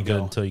that's why you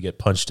go until you get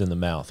punched in the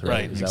mouth, right?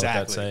 Right, Is that what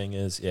that exactly. saying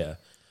is? Yeah.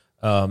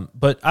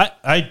 But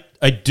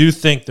I do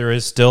think there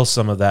is still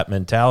some of that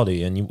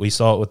mentality, and we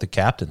saw it with the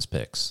captain's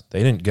picks.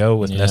 They didn't go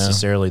with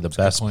necessarily the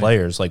best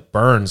players. Like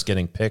Burns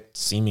getting picked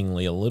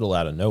seemingly a little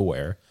out of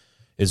nowhere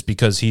is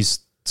because he's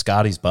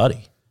Scotty's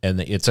buddy, and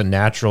it's a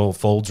natural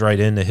folds right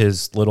into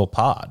his little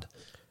pod.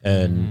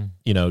 And,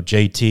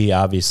 JT,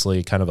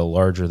 obviously kind of a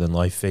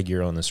larger-than-life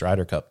figure on this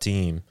Ryder Cup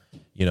team,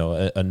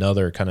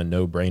 another kind of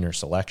no-brainer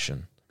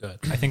selection. Good.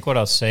 I think what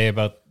I'll say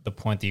about the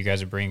point that you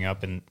guys are bringing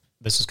up, and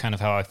this is kind of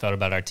how I felt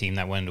about our team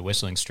that went into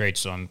Whistling Straits,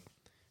 so I'm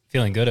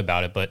feeling good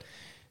about it, but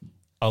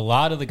a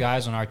lot of the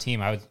guys on our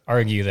team, I would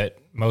argue that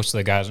most of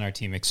the guys on our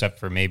team, except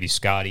for maybe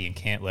Scotty and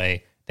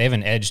Cantlay, they have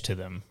an edge to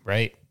them,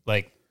 right?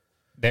 Like,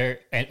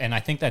 and I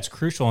think that's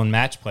crucial in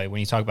match play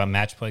when you talk about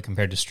match play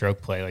compared to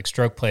stroke play. Like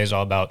stroke play is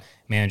all about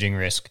managing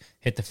risk,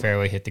 hit the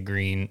fairway, hit the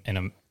green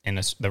in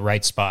the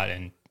right spot,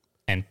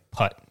 and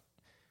putt.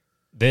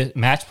 The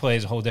match play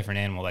is a whole different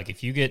animal. Like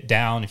if you get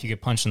down, if you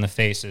get punched in the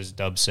face, as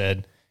Dub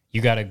said,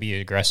 you got to be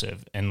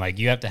aggressive, and like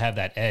you have to have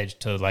that edge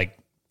to like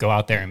go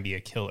out there and be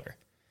a killer.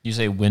 You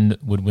say would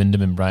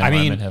Wyndham and Brian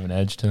Harman have an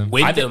edge to him?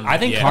 Wyndham, I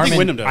think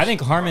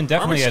Harman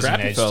definitely has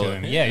an edge to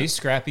him. Yeah, he's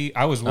scrappy.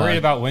 I was worried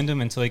about Wyndham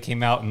until he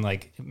came out and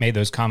like made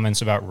those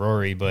comments about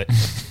Rory, but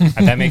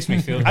that makes me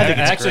feel. That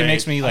actually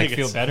makes me like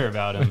feel better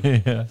about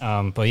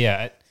him. But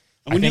yeah.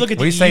 When you look at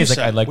the EU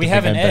side, we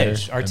have an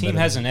edge. Our team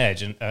has an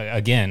edge, and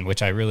again,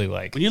 which I really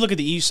like. When you look at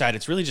the EU side,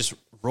 it's really just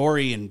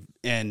Rory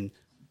and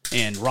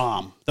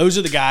Rahm. Those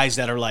are the guys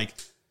that are like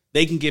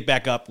they can get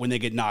back up when they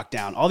get knocked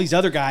down. All these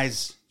other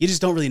guys, you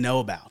just don't really know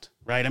about,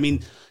 right? I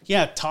mean,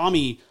 yeah,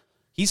 Tommy,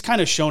 he's kind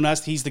of shown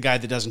us he's the guy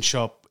that doesn't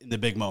show up in the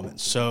big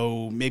moments.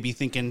 So maybe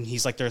thinking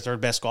he's like their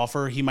third best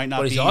golfer, he might not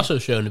be. But he's also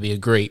shown to be a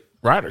great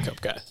Ryder Cup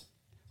guy.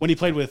 When he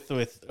played with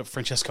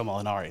Francesco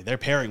Molinari, their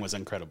pairing was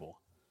incredible.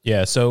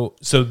 Yeah, so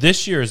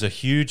this year is a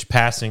huge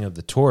passing of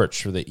the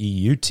torch for the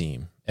EU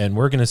team, and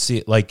we're going to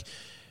see like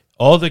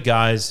all the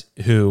guys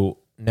who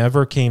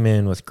never came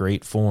in with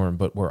great form,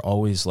 but were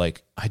always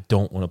like, I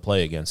don't want to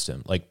play against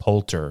him, like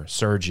Poulter,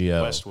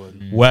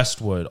 Sergio,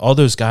 Westwood. All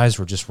those guys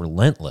were just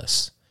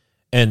relentless,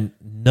 and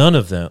none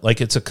of them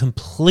like it's a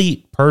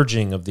complete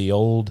purging of the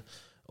old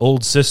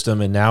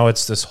system, and now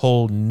it's this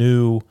whole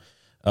new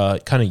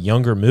kind of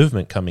younger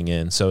movement coming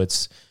in. So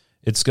it's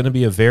going to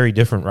be a very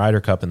different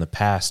Ryder Cup in the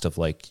past of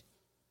like,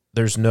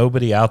 there's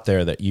nobody out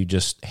there that you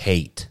just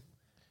hate.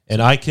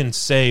 And I can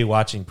say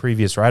watching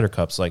previous Ryder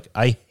Cups, like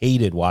I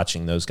hated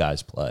watching those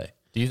guys play.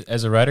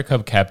 As a Ryder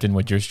Cup captain,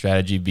 would your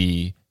strategy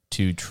be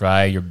to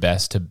try your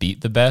best to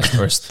beat the best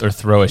or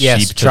throw a sheep?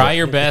 Yes, try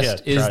your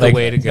best is the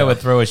way to go. I would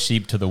throw a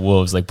sheep to the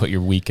wolves, like put your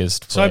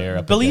weakest player up.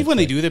 I believe when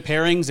they do the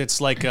pairings, it's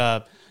like,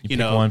 you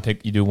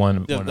do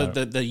one.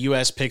 The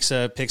U.S. picks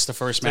the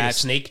first match. Like a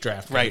snake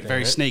draft. Right,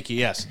 very snaky,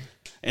 yes.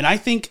 And I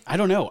think, I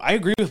don't know, I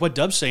agree with what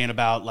Dub's saying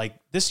about like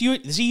this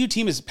EU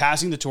team is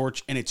passing the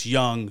torch and it's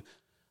young.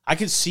 I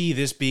could see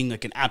this being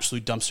like an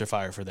absolute dumpster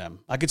fire for them.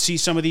 I could see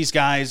some of these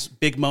guys,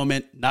 big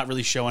moment, not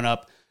really showing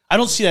up. I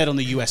don't see that on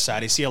the U.S.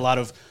 side. I see a lot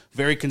of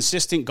very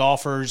consistent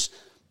golfers.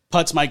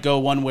 Putts might go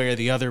one way or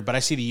the other, but I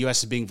see the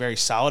U.S. as being very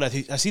solid.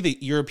 I see the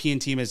European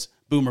team as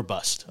boom or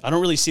bust. I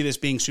don't really see this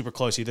being super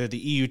close. Either the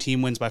EU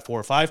team wins by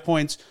 4 or 5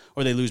 points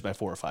or they lose by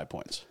 4 or 5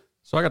 points.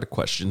 So I got a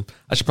question.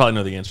 I should probably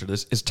know the answer to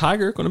this. Is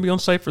Tiger going to be on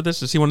site for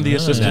this? Is he one of the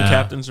assistant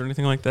captains or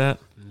anything like that?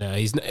 No,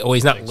 he's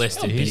not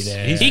listed.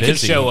 He could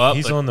show up.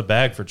 He's on the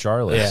bag for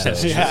Charlie. Yeah,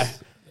 so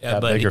yeah,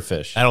 but bigger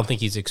fish. I don't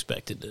think he's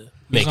expected to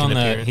make an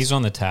appearance. He's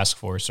on the task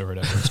force or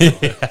whatever.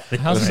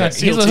 How's that?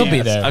 He'll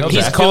be there.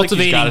 He's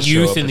cultivating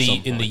youth in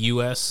the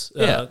U.S.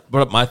 Yeah,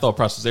 but my thought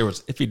process there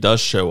was if he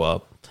does show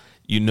up,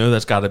 you know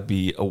that's got to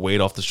be a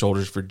weight off the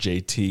shoulders for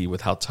JT with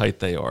how tight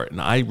they are.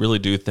 And I really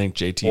do think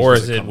JT or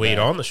is it weight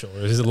on the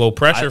shoulders? Is it a little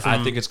pressure from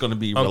I think it's going to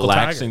be Uncle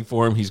relaxing Tiger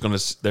for him.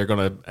 They're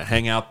going to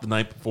hang out the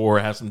night before,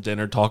 have some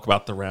dinner, talk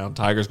about the round.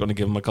 Tiger's going to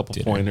give him a couple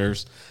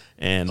pointers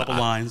and couple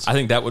lines. I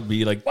think that would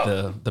be like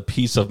the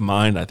peace of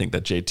mind I think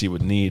that JT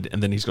would need.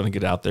 And then he's going to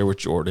get out there with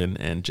Jordan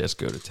and just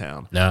go to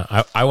town. No,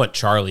 I want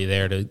Charlie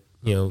there to,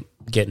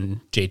 get in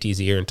JT's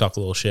ear and talk a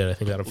little shit. I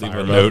think that'll leave fire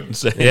a him note up. and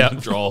say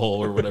draw a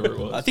hole or whatever it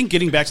was. I think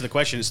getting back to the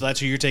question, so that's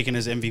who you're taking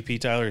as MVP,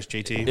 Tyler, is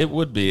JT? It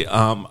would be.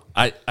 And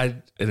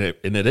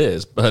it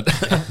is, but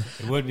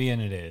it would be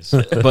and it is.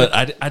 But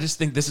I just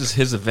think this is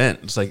his event.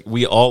 It's like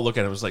we all look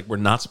at it as like we're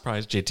not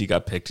surprised JT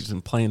got picked. He's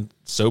been playing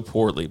so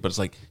poorly, but it's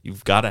like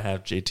you've got to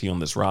have JT on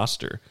this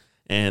roster.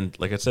 And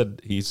like I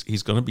said, he's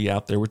going to be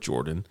out there with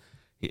Jordan.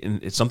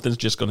 And something's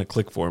just going to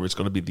click for him. It's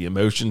going to be the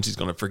emotions. He's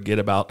going to forget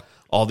about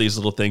all these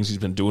little things he's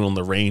been doing on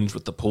the range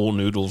with the pool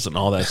noodles and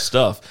all that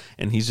stuff.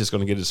 And he's just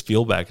going to get his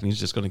feel back, and he's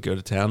just going to go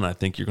to town. And I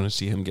think you're going to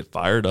see him get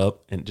fired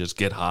up and just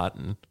get hot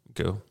and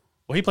go.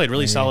 Well, he played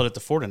really solid at the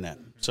Fortinet.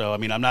 So, I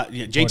mean, I'm not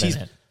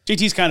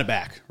JT's kind of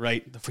back,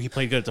 right? He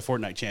played good at the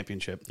Fortnite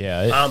Championship.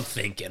 Yeah. I'm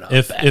thinking of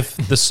if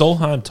the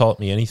Solheim taught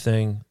me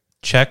anything,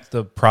 check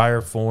the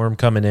prior form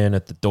coming in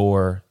at the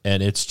door,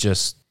 and it's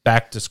just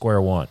back to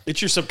square one.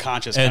 It's your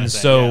subconscious. And kind of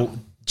so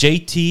thing,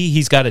 JT,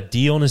 he's got a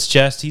D on his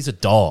chest. He's a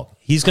dog.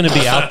 He's going to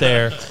be out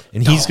there,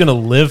 and he's going to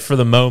live for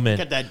the moment.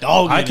 Get that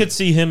dog. I could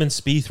see him and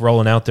Spieth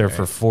rolling out there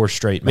for 4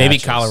 straight Maybe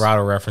matches.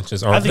 Colorado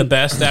references aren't the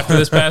best after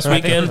this past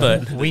weekend,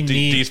 but We D's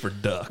need for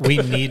duck. we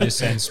need to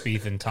send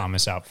Spieth and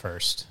Thomas out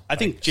first. I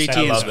think JT I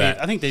and love Spieth,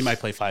 that. I think they might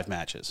play 5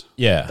 matches.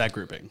 Yeah. That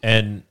grouping.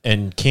 And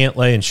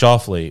Cantlay and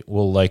Schauffele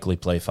will likely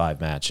play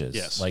 5 matches.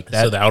 Yes. Like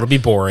so that'll be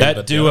boring. that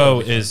but the other duo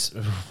will be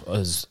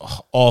is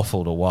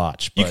awful to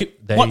watch. You But could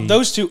they,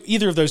 those two.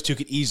 Either of those two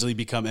could easily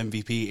become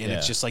MVP, and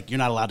it's just like you're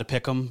not allowed to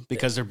pick them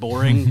because they're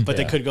boring. But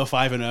they could go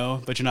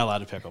 5-0, but you're not allowed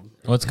to pick them.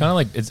 Well, it's kind of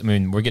like I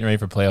mean, we're getting ready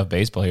for playoff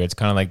baseball here. It's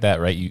kind of like that,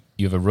 right? You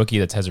have a rookie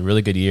that has a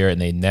really good year, and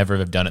they never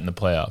have done it in the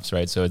playoffs,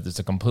 right? So it's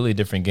a completely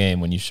different game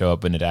when you show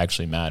up and it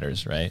actually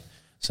matters, right?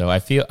 So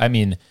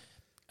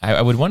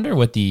I would wonder I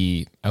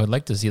would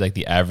like to see like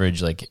the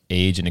average like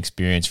age and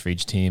experience for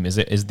each team. Is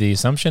the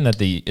assumption that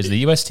the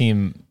U.S.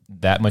 team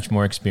that much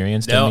more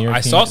experienced? than the No, Europe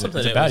I team? saw It's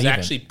something that about was even.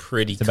 actually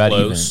pretty It's about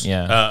close. even,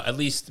 yeah. At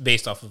least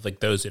based off of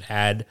like those that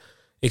had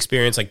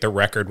experience, like the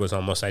record was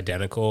almost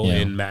identical Yeah.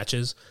 in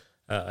matches.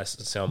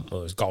 It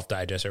was Golf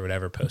Digest or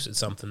whatever posted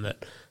something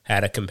that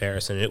had a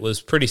comparison. It was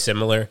pretty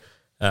similar.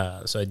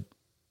 I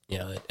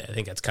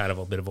think that's kind of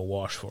a bit of a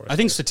wash for us. I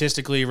think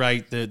statistically,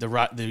 right,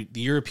 the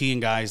European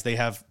guys, they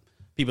have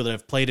people that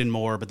have played in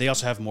more, but they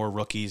also have more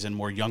rookies and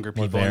more younger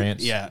people.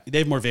 variance. Yeah, they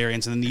have more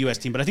variance than the U.S.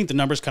 team. But I think the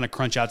numbers kind of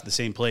crunch out to the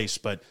same place.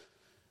 But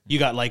you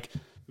got like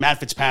Matt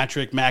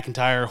Fitzpatrick,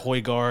 McIntyre,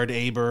 Højgaard,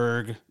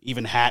 Aberg,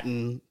 even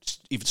Hatton,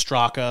 even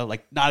Straka.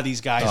 Like none of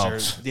these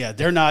guys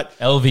they're not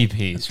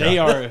LVPs.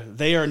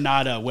 they are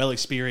not well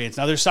experienced.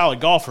 Now they're solid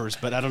golfers,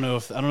 but I don't know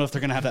if they're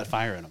going to have that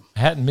fire in them.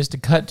 Hatton missed a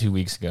cut 2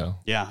 weeks ago.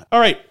 Yeah. All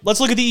right. Let's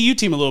look at the EU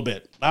team a little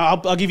bit.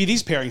 I'll give you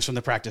these pairings from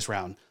the practice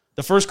round.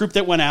 The first group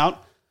that went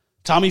out: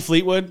 Tommy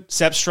Fleetwood,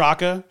 Sepp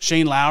Straka,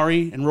 Shane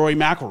Lowry, and Rory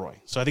McIlroy.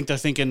 So I think they're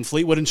thinking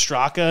Fleetwood and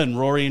Straka and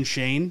Rory and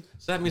Shane.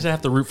 So that means I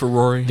have to root for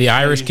Rory. the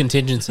Irish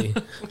contingency.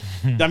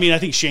 I mean, I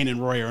think Shane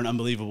and Rory are an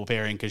unbelievable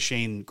pairing because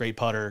Shane, great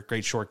putter,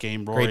 great short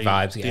game. Rory, Great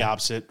vibes, the yeah.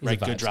 opposite, He's a right?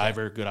 Good vibes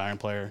driver, good iron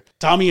player.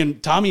 Tommy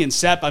and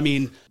Sepp. I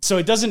mean, so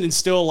it doesn't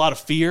instill a lot of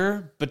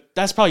fear, but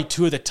that's probably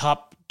 2 of the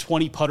top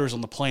 20 putters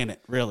on the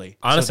planet, really.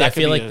 Honestly, So I that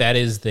could feel be like that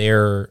is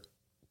their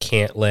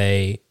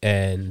Cantlay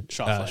and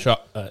Schauffele.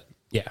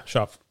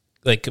 Schauffele.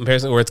 Like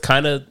comparison where it's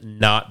kind of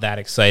not that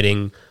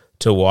exciting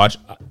to watch.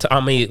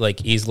 Tommy, like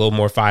he's a little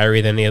more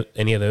fiery than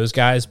any of those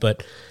guys,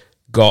 but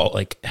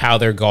like how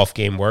their golf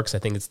game works, I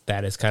think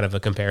that is kind of a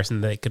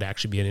comparison that could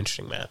actually be an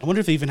interesting match. I wonder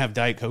if they even have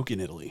Diet Coke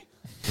in Italy.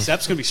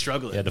 Sepp's going to be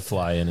struggling. he had to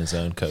fly in his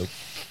own Coke.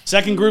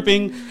 Second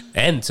grouping.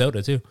 And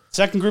soda too.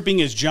 Second grouping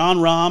is John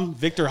Rahm,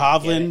 Victor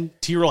Hovland,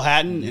 Tyrrell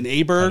Hatton, and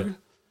Aberg.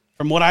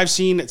 From what I've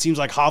seen, it seems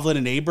like Hovland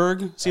and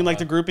Aberg seem like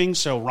the grouping.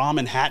 So Rahm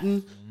and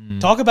Hatton.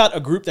 Talk about a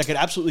group that could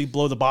absolutely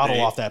blow the bottle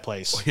off that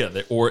place.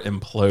 Yeah, or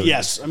implode.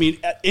 Yes. I mean,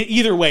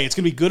 either way, it's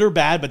going to be good or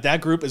bad, but that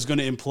group is going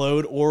to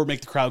implode or make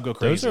the crowd go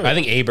crazy. I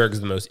think Aberg's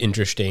the most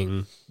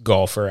interesting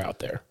golfer out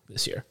there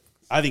this year.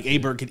 I think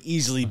Aberg could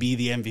easily be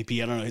the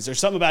MVP. I don't know. Is there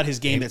something about his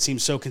game that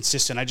seems so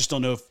consistent? I just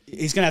don't know if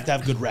he's going to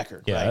have a good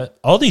record. Yeah, Right?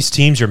 all these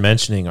teams you're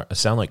mentioning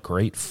sound like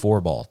great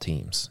 4-ball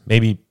teams.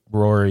 Maybe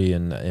Rory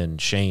and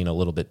Shane a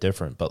little bit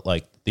different, but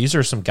like these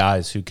are some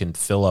guys who can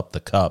fill up the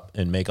cup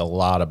and make a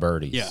lot of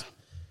birdies. Yeah.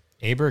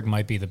 Aberg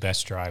might be the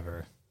best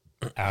driver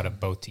out of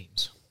both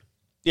teams.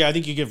 Yeah, I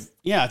think you give.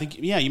 Yeah,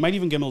 you might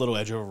even give him a little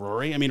edge over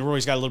Rory. I mean,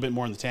 Rory's got a little bit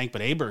more in the tank,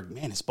 but Aberg,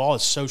 man, his ball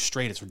is so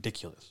straight, it's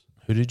ridiculous.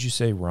 Who did you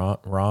say?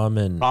 Rahm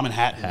and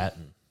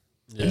Hatton.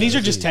 And these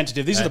are just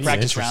tentative. These are the That'd be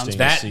practice rounds.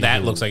 interesting.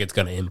 That looks like it's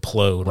going to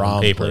implode on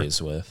Rahm paper.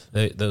 plays with.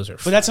 Those are.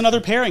 But that's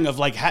another pairing of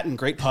like Hatton,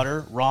 great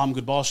putter, Rahm,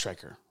 good ball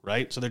striker,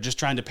 right? So they're just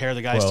trying to pair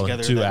the guys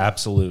together. 2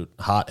 absolute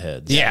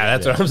hotheads. Yeah,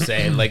 that's what I'm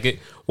saying. Like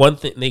one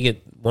thing, they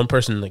get one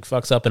person like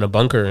fucks up in a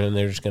bunker, and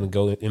they're just going to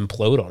go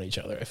implode on each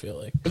other. I feel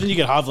like. But then you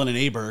get Hovland and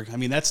Aberg. I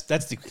mean, that's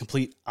the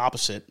complete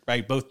opposite,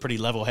 right? Both pretty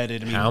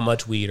level-headed. I mean, How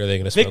much weed are they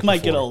going to smoke? Vic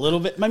might get a before? little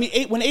bit. I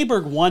mean, when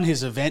Aberg won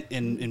his event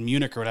in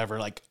Munich or whatever,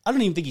 like I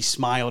don't even think he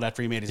smiled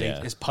after he made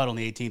his putt on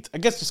the 18th. I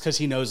guess just because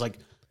he knows like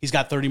he's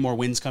got 30 more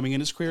wins coming in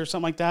his career or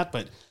something like that.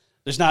 But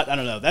there's not. I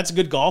don't know. That's a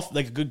good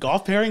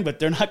golf pairing, but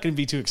they're not going to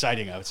be too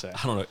exciting. I would say.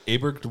 I don't know.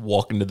 Aberg could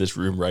walk into this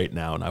room right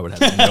now, and I would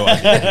have no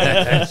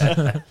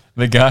idea.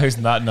 The guy who's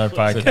not in our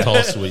podcast.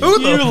 Tall sweet.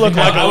 You look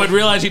like I would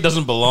realize he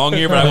doesn't belong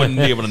here, but I wouldn't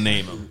be able to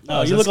name him.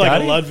 you look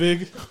like a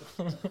Ludwig.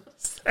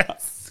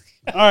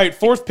 All right,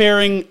 fourth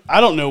pairing.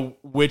 I don't know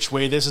which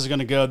way this is going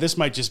to go. This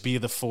might just be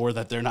the 4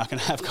 that they're not going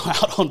to have go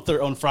out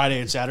on Friday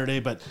and Saturday.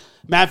 But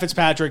Matt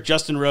Fitzpatrick,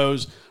 Justin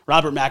Rose,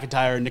 Robert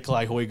McIntyre, and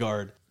Nikolai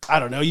Højgaard. I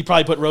don't know. You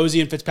probably put Rosie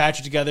and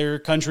Fitzpatrick together,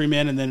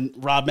 countrymen, and then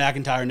Rob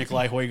McIntyre,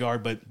 Nikolai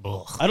Højgaard. But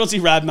I don't see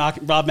Rob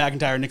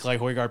McIntyre and Nikolai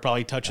Højgaard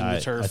probably touching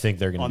the turf. I think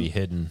they're going to on be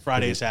hidden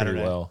Friday pretty and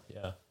Saturday. well.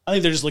 Yeah. I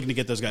think they're just looking to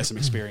get those guys some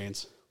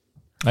experience.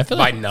 I feel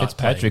By like not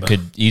Fitzpatrick playing,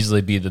 could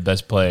easily be the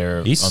best player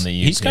on the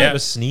U. He's kind Yeah. of a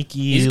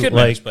sneaky, He's a good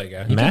like, match play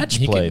guy. match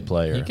He play could-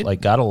 player. he could-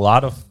 Like got a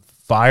lot of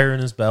fire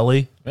in his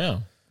belly. Yeah,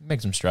 make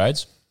some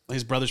strides.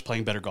 His brother's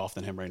playing better golf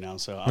than him right now,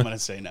 so I'm going to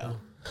say no.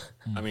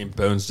 I mean,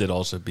 Bones did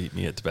also beat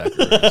me at Tobacco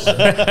Road.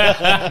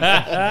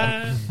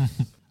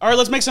 All right,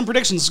 let's make some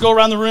predictions. Let's go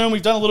around the room.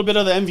 We've done a little bit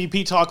of the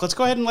MVP talk. Let's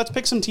go ahead and let's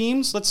pick some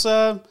teams. Let's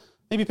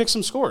maybe pick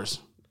some scores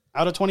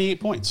out of 28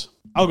 points.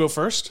 I'll go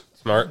first.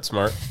 Smart.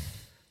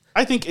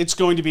 I think it's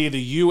going to be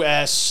the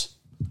U.S.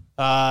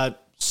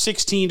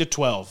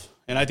 16-12,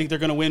 and I think they're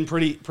going to win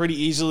pretty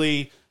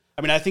easily.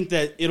 I mean, I think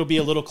that it'll be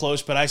a little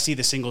close, but I see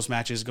the singles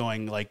matches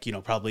going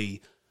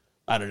probably,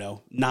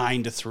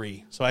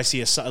 9-3. So I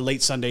see a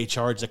late Sunday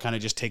charge that kind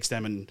of just takes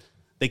them and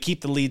they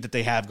keep the lead that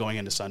they have going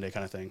into Sunday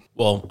kind of thing.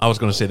 Well, I was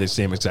going to say the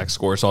same exact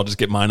score, so I'll just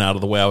get mine out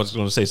of the way. I was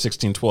going to say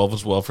 16-12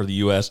 as well for the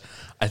U.S.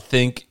 I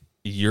think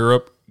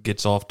Yurrrp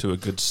gets off to a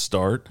good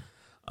start.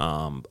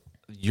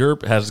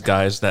 Yurrrp has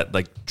guys that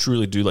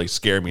truly do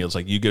scare me. It's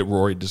like you get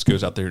Rory just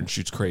goes out there and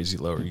shoots crazy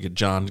low, or you get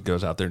John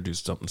goes out there and do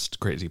something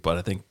crazy. But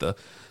I think the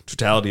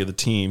totality of the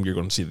team, you're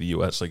going to see the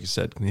U.S., like you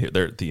said,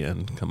 they're at the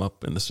end come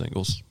up in the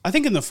singles. I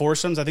think in the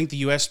foursomes, I think the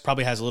U.S.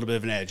 probably has a little bit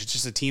of an edge. It's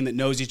just a team that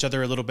knows each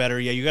other a little better.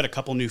 Yeah, you got a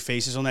couple new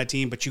faces on that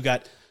team, but you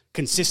got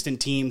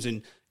consistent teams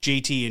in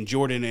JT and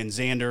Jordan and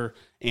Xander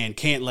and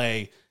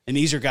Cantlay, and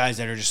these are guys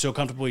that are just so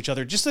comfortable with each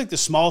other. Just the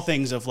small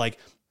things of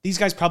these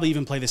guys probably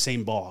even play the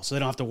same ball, so they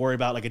don't have to worry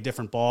about a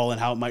different ball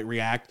and how it might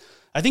react.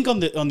 I think on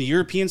the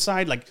European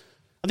side, I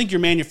think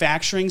you're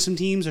manufacturing some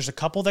teams. There's a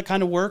couple that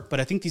kind of work, but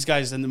I think these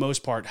guys, in the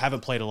most part,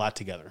 haven't played a lot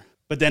together.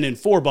 But then in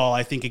 4-ball,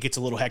 I think it gets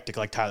a little hectic,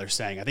 like Tyler's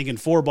saying. I think in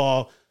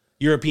 4-ball,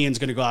 Europeans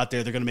going to go out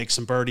there, they're going to make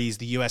some birdies.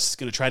 The U.S. is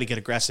going to try to get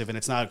aggressive, and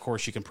it's not a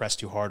course you can press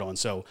too hard on.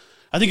 So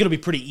I think it'll be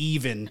pretty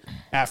even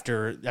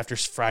after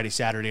Friday,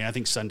 Saturday, and I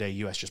think Sunday,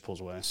 U.S. just pulls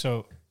away.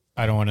 So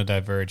I don't want to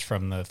diverge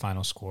from the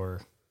final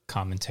score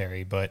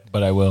commentary, but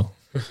I will.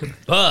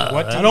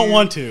 I don't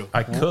want to.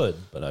 I could,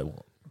 but I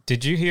won't.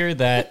 Did you hear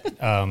that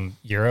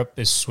Yurrrp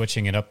is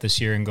switching it up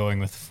this year and going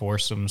with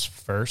foursomes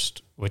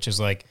first, which is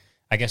I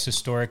guess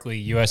historically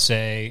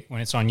USA,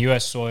 when it's on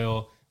U.S.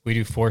 soil, we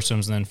do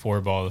foursomes and then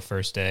 4-ball the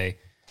first day.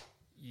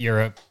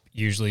 Yurrrp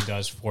usually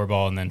does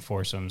 4-ball and then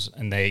foursomes,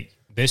 and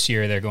this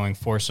year they're going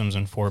foursomes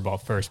and 4-ball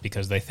first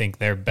because they think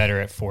they're better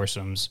at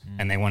foursomes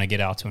and they want to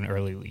get out to an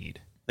early lead.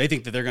 They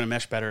think that they're going to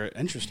mesh better.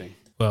 Interesting.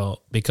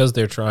 Well, because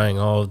they're trying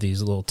all of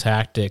these little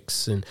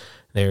tactics and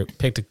they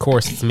picked a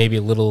course that's maybe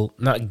a little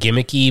not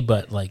gimmicky,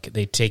 but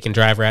they've taken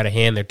driver out of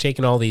hand. They're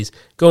taking all these,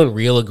 going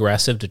real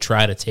aggressive to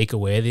try to take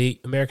away the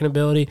American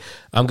ability.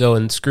 I'm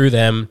going, screw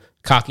them.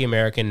 Cocky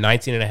American,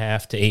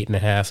 19.5 to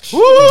 8.5.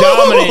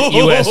 Dominant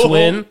U.S.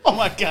 win. Oh,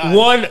 my God.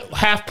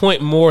 1/2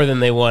 point more than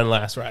they won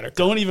last Ryder Cup.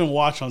 Don't even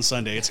watch on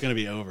Sunday. It's going to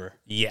be over.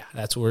 Yeah,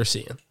 that's what we're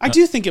seeing. I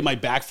do think it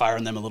might backfire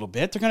on them a little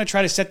bit. They're going to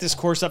try to set this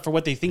course up for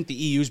what they think the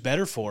EU's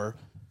better for.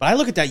 But I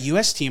look at that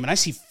U.S. team, and I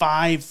see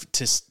 5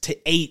 to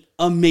 8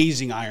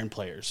 amazing iron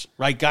players,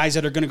 right? Guys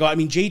that are going to go. I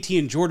mean, JT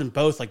and Jordan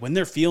both, when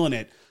they're feeling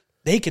it,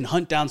 they can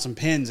hunt down some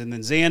pins. And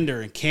then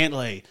Xander and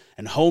Cantlay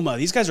and Homa,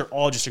 these guys are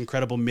all just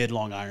incredible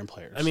mid-long iron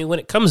players. I mean, when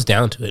it comes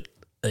down to it,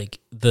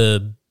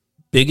 the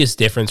biggest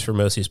difference for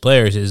most of these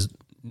players is,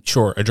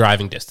 sure, a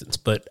driving distance.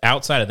 But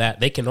outside of that,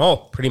 they can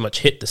all pretty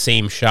much hit the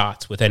same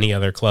shots with any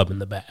other club in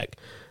the bag.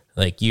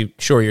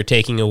 You're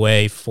taking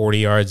away 40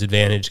 yards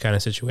advantage kind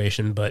of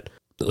situation, but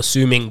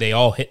assuming they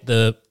all hit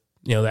the,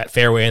 that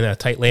fairway in that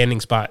tight landing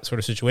spot sort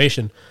of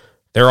situation,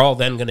 they're all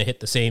then going to hit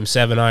the same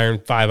 7-iron,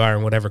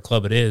 5-iron, whatever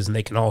club it is, and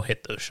they can all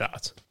hit those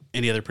shots.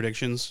 Any other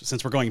predictions,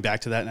 since we're going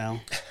back to that now?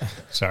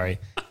 Sorry.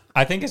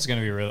 I think it's going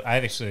to be really, I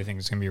actually think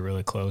it's going to be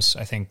really close.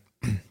 I think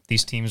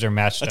these teams are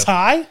matched up. A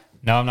tie?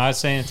 No, I'm not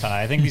saying a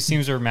tie. I think these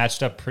teams are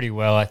matched up pretty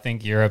well. I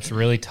think Europe's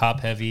really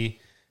top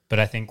heavy, but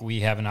I think we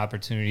have an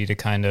opportunity to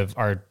kind of,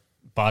 our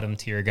bottom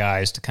tier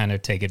guys, to kind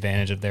of take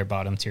advantage of their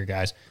bottom tier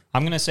guys.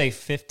 I'm going to say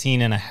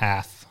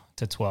 15.5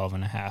 to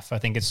 12.5. I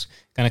think it's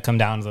going to come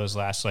down to those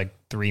last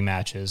 3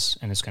 matches,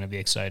 and it's going to be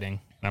exciting.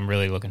 And I'm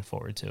really looking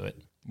forward to it.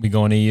 We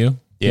going EU?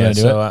 Yeah,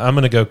 so I'm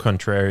going to go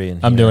contrarian.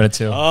 I'm doing it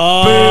too.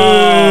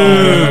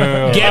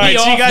 Oh! Get me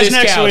off this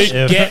couch.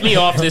 If- Get me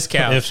off this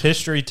couch. If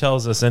history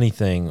tells us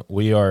anything,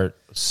 we are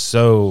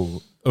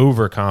so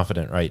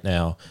overconfident right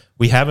now.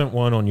 We haven't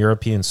won on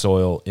European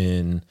soil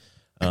in,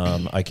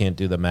 I can't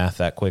do the math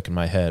that quick in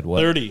my head.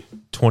 What, 30.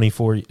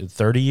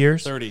 30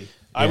 years? 30.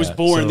 I was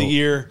born the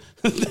year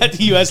that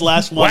the U.S.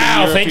 last won.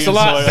 Wow, the thanks a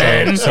European lot, soil.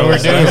 Ben. So we're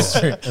doing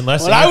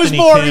Unless When I was Anthony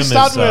born, Kim we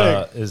stopped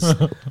winning. is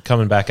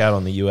coming back out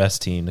on the U.S.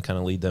 team to kind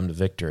of lead them to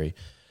victory.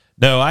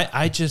 No,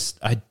 I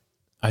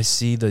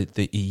see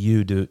the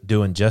EU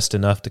doing just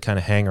enough to kind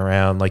of hang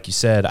around. Like you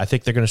said, I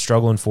think they're going to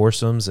struggle in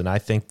foursomes, and I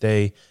think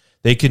they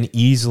can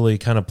easily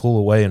kind of pull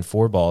away in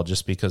 4-ball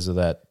just because of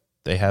that.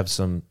 They have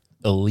some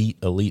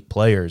elite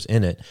players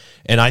in it,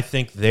 and I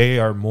think they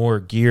are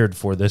more geared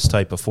for this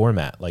type of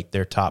format. Like,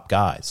 they're top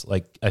guys.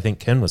 Like I think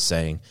Ken was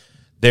saying,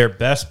 their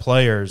best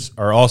players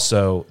are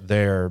also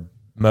their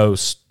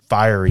most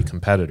fiery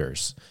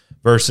competitors,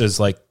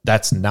 versus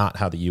that's not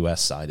how the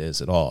U.S. side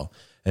is at all.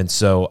 And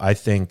so I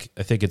think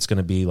it's going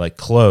to be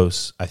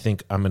close. I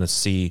think I'm going to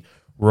see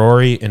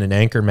Rory in an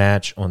anchor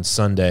match on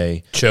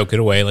Sunday Choke it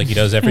away like he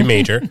does every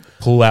major.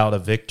 pull out a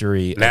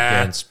victory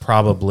against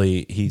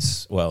probably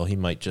he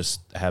might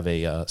just have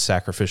a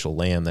sacrificial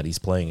lamb that he's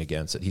playing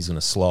against that he's going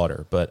to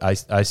slaughter. But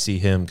I see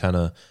him kind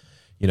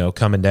of,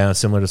 coming down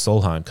similar to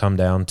Solheim, come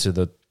down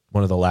to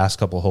one of the last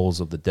couple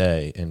holes of the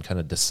day and kind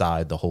of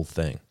decide the whole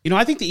thing.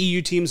 I think the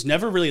EU teams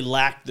never really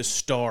lacked the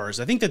stars.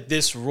 I think that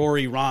this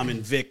Rory, Rahm,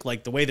 and Vic,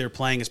 like the way they're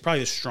playing, is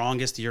probably the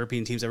strongest the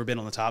European team's ever been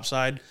on the top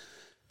side.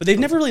 But they've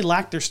never really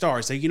lacked their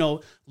stars.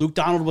 Luke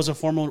Donald was a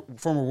former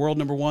world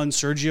number one.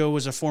 Sergio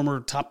was a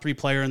former top 3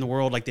 player in the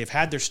world. Like, they've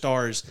had their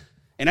stars.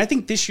 And I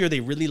think this year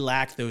they really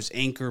lack those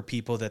anchor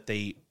people that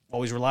they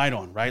always relied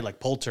on, right? Like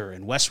Poulter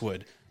and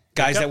Westwood.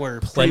 Guys that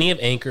were plenty of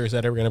anchors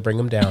that are going to bring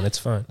them down. It's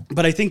fine.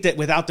 But I think that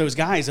without those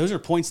guys, those are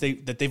points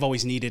that they've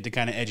always needed to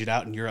kind of edge it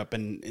out in Europe.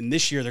 And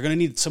this year they're going to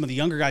need some of the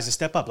younger guys to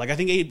step up. Like, I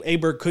think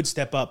Aberg could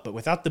step up, but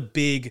without the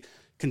big,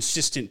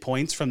 consistent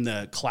points from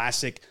the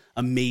classic,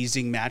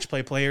 amazing match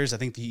play players, I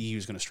think the EU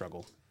is going to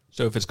struggle.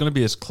 So if it's going to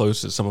be as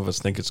close as some of us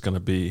think it's going to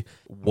be,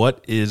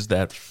 what is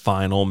that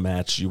final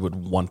match you would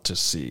want to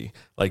see?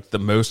 Like, the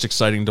most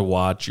exciting to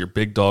watch, your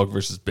big dog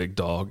versus big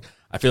dog.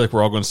 I feel like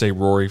we're all going to say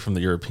Rory from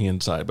the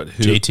European side, but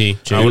who?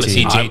 JT. I want to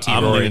see JT.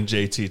 I'm Rory. leaning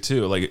JT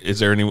too. Like, is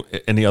there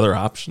any other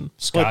option?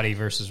 Scotty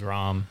versus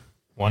Rahm,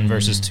 1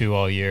 versus 2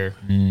 all year.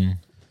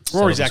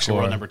 Rory's actually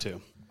world number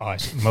 2.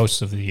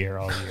 Most of the year,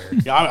 all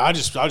year. Yeah, I'll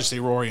just say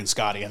Rory and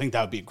Scotty. I think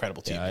that would be an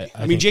incredible team. Yeah,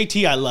 I mean,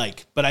 JT I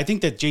like, but I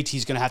think that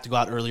JT's going to have to go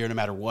out earlier no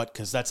matter what,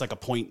 because that's like a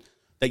point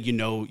that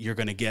you're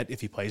going to get if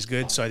he plays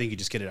good. So I think you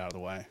just get it out of the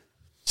way.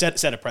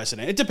 Set a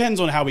precedent. It depends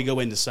on how we go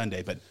into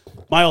Sunday, but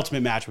my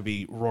ultimate match would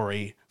be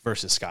Rory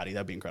versus Scotty.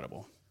 That'd be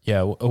incredible.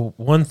 Yeah,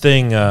 one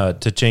thing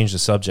to change the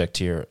subject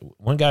here,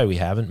 one guy we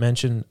haven't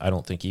mentioned, I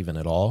don't think even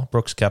at all,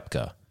 Brooks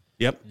Koepka.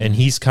 Yep. And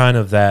he's kind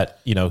of that,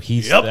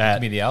 he's that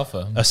Be the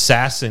alpha.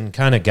 assassin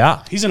kind of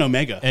guy. He's an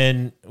Omega.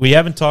 And we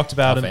haven't talked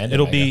about Alpha him. and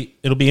It'll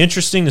Omega. be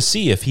interesting to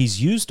see if he's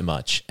used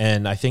much.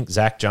 And I think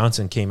Zach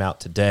Johnson came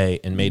out today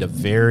and made a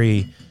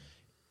very,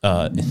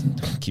 I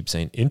keep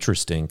saying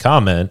interesting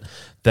comment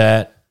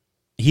that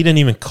he didn't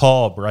even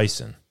call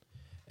Bryson.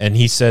 And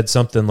he said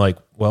something like,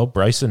 well,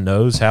 Bryson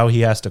knows how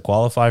he has to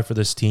qualify for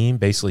this team,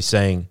 basically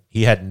saying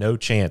he had no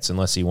chance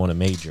unless he won a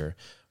major,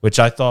 which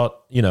I thought,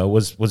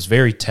 was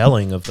very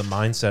telling of the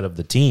mindset of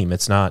the team.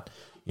 It's not,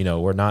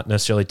 we're not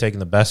necessarily taking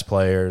the best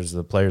players,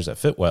 the players that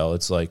fit well.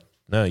 It's like,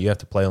 no, you have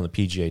to play on the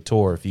PGA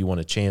Tour if you want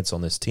a chance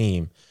on this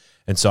team.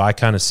 And so I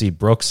kind of see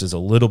Brooks as a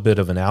little bit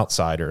of an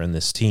outsider in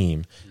this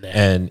team.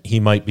 And he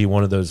might be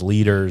one of those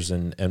leaders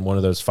and one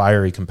of those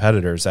fiery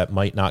competitors that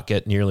might not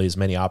get nearly as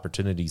many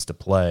opportunities to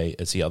play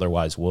as he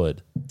otherwise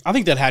would. I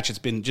think that hatchet's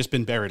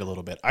been buried a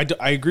little bit.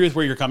 I agree with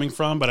where you're coming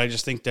from, but I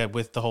just think that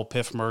with the whole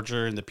PIF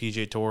merger and the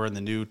PGA Tour and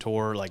the new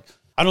tour, like,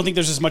 I don't think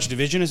there's as much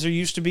division as there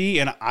used to be.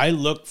 And I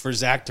look for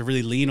Zach to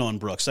really lean on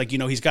Brooks. Like,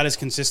 he's got his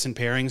consistent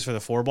pairings for the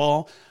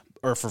 4-ball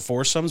or for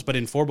foursomes, but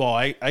in 4-ball,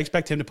 I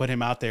expect him to put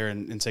him out there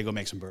and say, go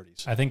make some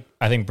birdies. I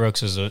think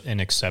Brooks is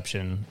an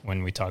exception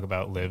when we talk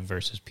about Live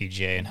versus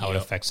PGA and how it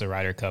affects the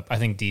Ryder Cup. I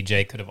think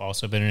DJ could have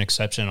also been an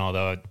exception,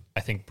 although I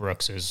think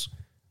Brooks is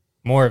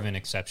more of an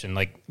exception.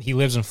 Like, he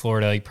lives in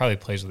Florida. He probably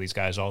plays with these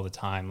guys all the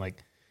time.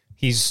 Like,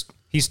 he's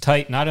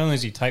tight. Not only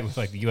is he tight with,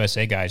 like, the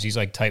USA guys, he's,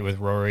 like, tight with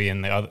Rory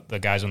and the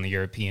guys on the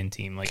European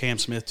team. Like, Cam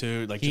Smith,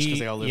 too, like, just because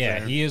they all live there.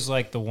 Yeah, he is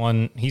like the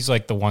one. He's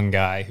like the one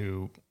guy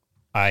who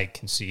I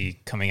can see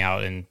coming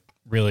out and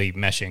really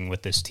meshing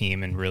with this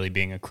team and really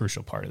being a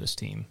crucial part of this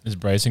team. Is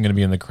Bryson going to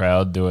be in the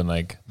crowd doing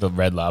like the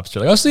Red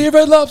Lobster? Like, I'll see you,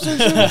 Red Lobster.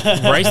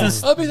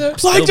 Bryson's I'll be there.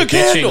 still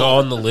bitching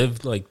on the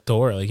Live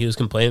tour. Like, he was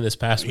complaining this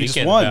past He just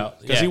weekend won,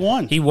 about 'cause he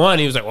won. He won.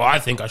 He was like, "Well, I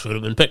think I should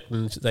have been picked,"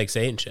 and like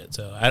saying shit.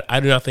 So I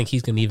do not think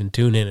he's going to even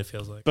tune in. It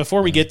feels like.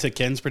 Before we get to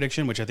Ken's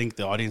prediction, which I think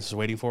the audience is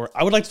waiting for,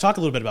 I would like to talk a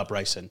little bit about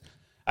Bryson.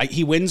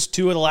 He wins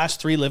 2 of the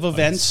last 3 Live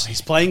events. He's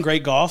playing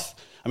great golf.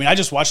 I mean, I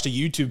just watched a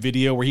YouTube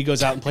video where he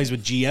goes out and plays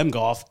with GM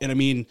Golf, and I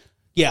mean,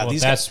 yeah, Well,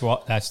 these that's guys,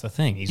 that's the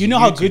thing. He's you a know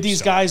how YouTube good these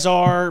star. guys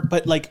are,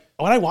 but like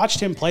when I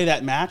watched him play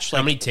that match, How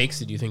like, many takes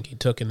did you think he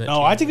took in that?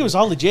 no, I think it was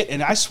all legit,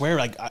 and I swear,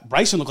 like,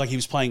 Bryson looked like he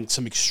was playing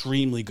some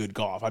extremely good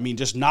golf. I mean,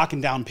 just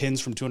knocking down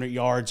pins from 200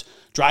 yards,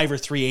 driver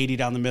 380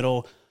 down the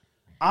middle.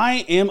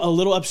 I am a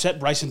little upset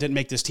Bryson didn't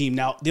make this team.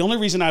 Now, the only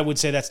reason I would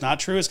say that's not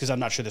true is because I'm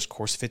not sure this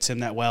course fits him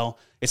that well.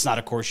 It's not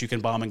a course you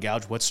can bomb and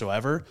gouge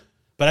whatsoever.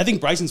 But I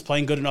think Bryson's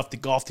playing good enough to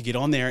golf to get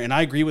on there, and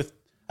I agree with,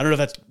 I don't know if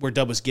that's where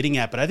Dub was getting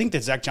at, but I think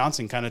that Zach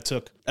Johnson kind of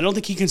took, I don't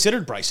think he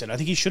considered Bryson. I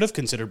think he should have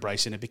considered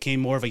Bryson. It became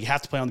more of a, you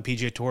have to play on the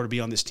PGA Tour to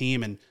be on this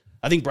team, and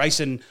I think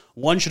Bryson,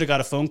 one, should have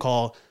got a phone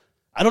call.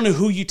 I don't know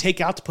who you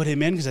take out to put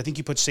him in, because I think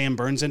you put Sam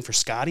Burns in for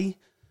Scotty,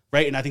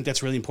 right? And I think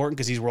that's really important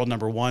because he's world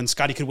number 1.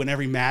 Scotty could win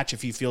every match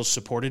if he feels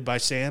supported by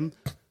Sam,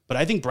 but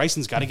I think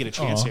Bryson's got to get a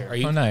chance here. Are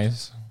you Oh,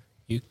 nice.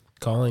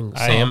 calling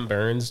Sam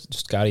Burns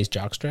Scotty's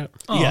jockstrap?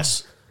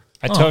 Yes.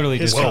 I totally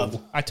his disagree.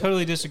 club. I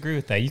totally disagree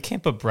with that. You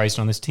can't put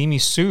Bryson on this team. He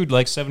sued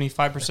like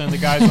 75% of the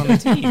guys on the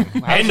team.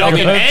 And on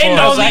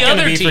the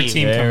other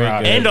team.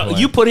 camaraderie? And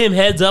you put him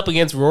heads up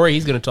against Rory,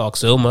 he's going to talk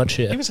so much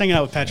He shit. was hanging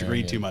out with Patrick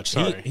Reed too much.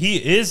 Sorry. He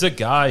is a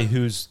guy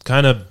who's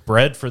kind of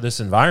bred for this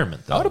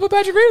environment, though. I would have put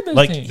Patrick Reed in this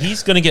Like, team.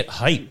 he's going to get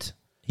hyped.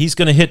 He's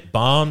going to hit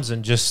bombs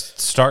and just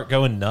start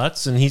going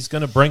nuts, and he's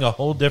going to bring a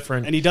whole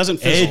different And he doesn't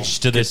fizzle. edge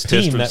to this Gets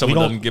pissed team when that we someone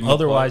don't doesn't give him a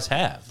otherwise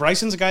have.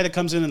 Bryson's a guy that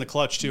comes in the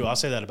clutch too. I'll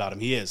say that about him.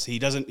 He is. He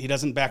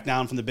doesn't back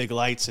down from the big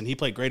lights, and he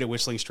played great at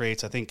Whistling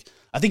Straits. I think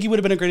he would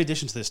have been a great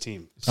addition to this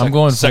team. I'm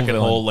going full second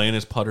villain. hole, laying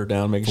his putter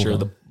down, making sure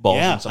the ball's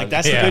Yeah, inside. like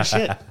that's the good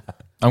shit.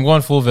 I'm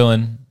going full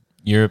villain.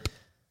 Yurrp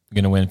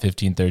going to win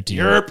 15-13.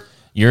 Yurrp.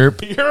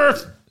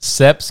 Yurrp.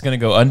 Sep's going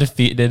to go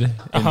undefeated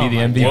and be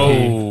the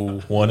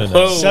MVP. Whoa.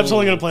 1-0. Seb's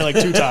only going to play like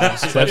 2 times.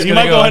 Sep's He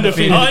gonna might go go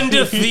undefeated.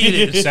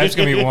 Undefeated. Seb's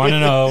going to be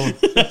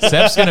 1-0.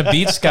 Sep's going to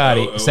beat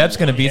Scotty. Sep's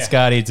going to beat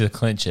Scotty to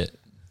clinch it.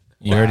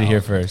 You heard it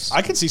here first.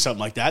 I could see something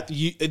like that. The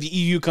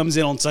EU comes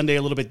in on Sunday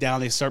a little bit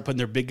down. They start putting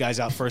their big guys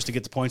out first to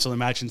get the points on the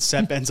match, and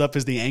Sep ends up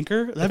as the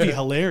anchor. That'd be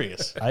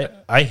hilarious.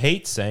 I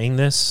hate saying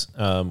this.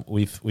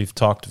 We've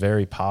talked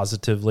very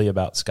positively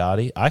about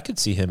Scotty. I could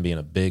see him being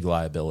a big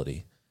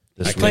liability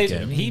this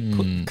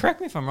weekend.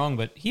 Correct me if I'm wrong,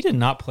 but he did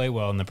not play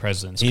well in the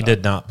President's He Cup.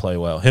 did not play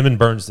well. Him and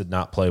Burns did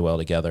not play well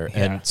together.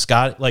 Yeah. And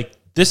Scott, like,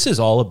 this is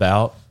all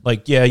about,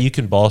 like, yeah, you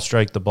can ball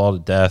strike the ball to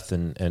death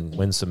and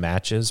win some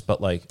matches, but,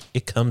 like,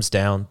 it comes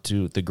down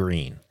to the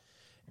green.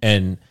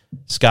 And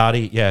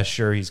Scotty, yeah,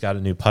 sure, he's got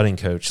a new putting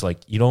coach. Like,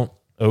 you don't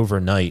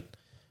overnight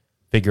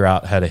figure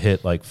out how to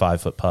hit, like,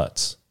 5-foot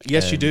putts.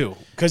 Yes, you do,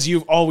 because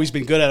you've always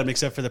been good at them,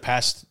 except for the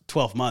past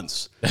 12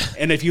 months.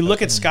 And if you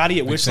look at Scotty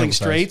at Whistling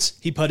Straits,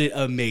 he putted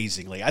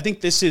amazingly. I think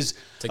this is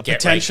a get-right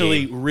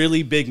potentially game.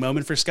 really big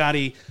moment for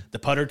Scotty. The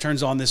putter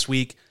turns on this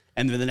week,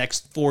 and in the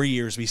next 4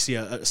 years, we see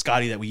a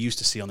Scotty that we used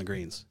to see on the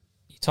greens.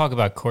 You talk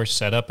about course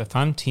setup. If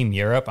I'm Team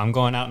Yurrp, I'm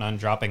going out and I'm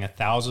dropping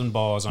 1,000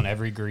 balls on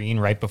every green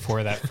right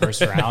before that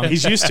first round.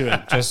 He's used to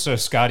it. Just so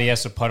Scotty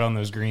has to putt on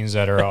those greens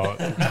that are all.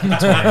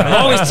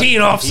 Always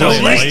teeing off so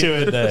He's late. used to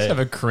it. Just have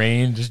a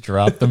crane just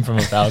drop them from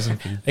 1,000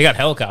 feet. They got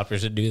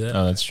helicopters that do that.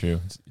 Oh, that's true.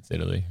 It's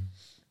Italy.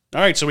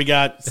 All right, so we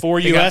got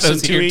 4 They got U.S. and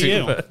those 2 here,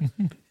 EU. too,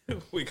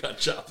 but- We got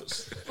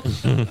choppers.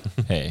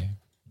 Hey,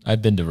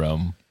 I've been to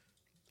Rome.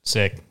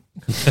 Sick.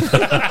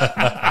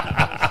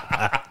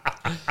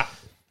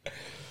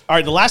 All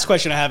right, the last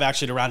question I have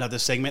actually to round out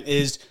this segment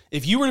is,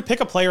 if you were to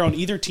pick a player on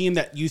either team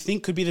that you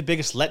think could be the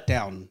biggest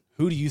letdown,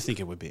 who do you think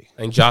it would be?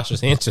 I think Josh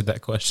just answered that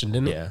question,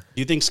 didn't he? Yeah.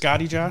 Do you think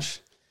Scotty, Josh?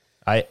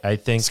 I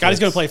think Scotty's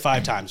going to it's- play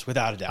 5 times,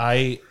 without a doubt.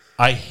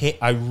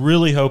 I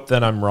really hope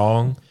that I'm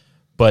wrong,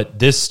 but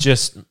this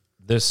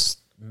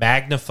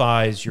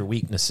magnifies your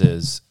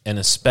weaknesses, and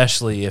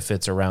especially if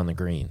it's around the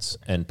greens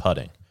and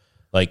putting.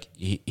 Like,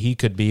 he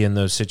could be in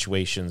those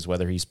situations,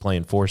 whether he's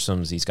playing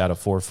foursomes, he's got a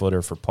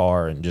 4-footer for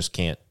par and just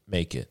can't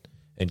make it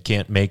and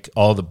can't make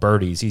all the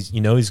birdies. He's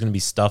going to be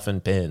stuffing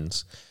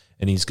pins,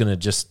 and he's going to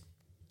just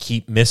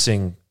keep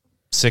missing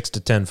 6 to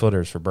 10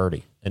 footers for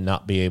birdie and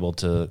not be able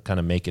to kind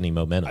of make any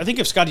momentum. I think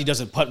if Scotty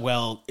doesn't putt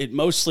well, it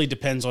mostly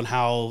depends on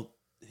how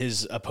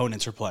his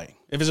opponents are playing.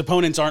 If his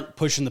opponents aren't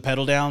pushing the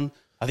pedal down,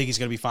 I think he's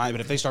going to be fine.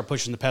 But if they start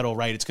pushing the pedal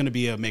right, it's going to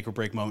be a make or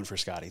break moment for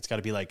Scotty. It's got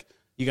to be like,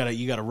 you got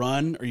to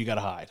run or you got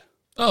to hide.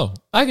 Oh,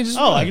 I can just.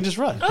 Oh, run. I can just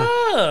run.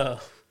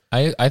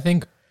 I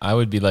think I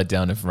would be let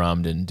down if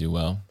Rom didn't do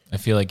well. I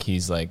feel like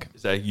he's like.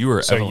 Is that you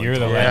or So Evelyn? you're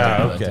the Yeah,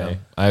 letdown. okay.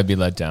 I would be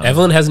let down.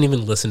 Evelyn hasn't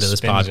even listened to this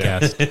Spins it.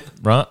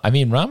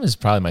 podcast. Rom is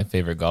probably my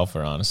favorite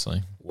golfer,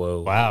 honestly.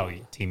 Whoa. Wow,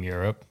 Team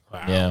Europe.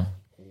 Yeah.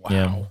 Wow.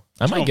 Yeah.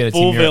 I might get a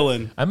Full team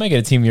villain. Europe. I might get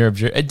a Team Europe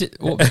jersey.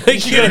 You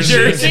get a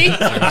jersey?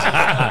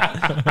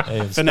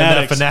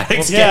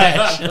 Fanatics.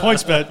 Yeah,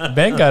 points bet.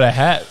 Ben got a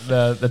hat.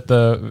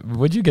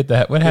 What'd you get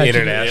that? What hat?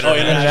 International. Oh,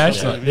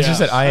 international. It's just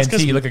said That's INT.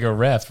 'cause- You look like a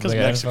ref. because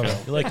Like, Mexico.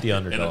 You like the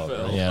underdog.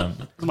 right? Yeah.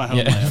 My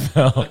Yeah.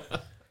 homeland.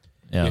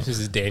 Yeah. This is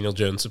his Daniel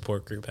Jones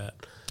support group hat.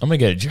 I'm gonna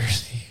get a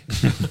jersey.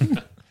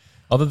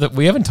 Although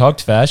we haven't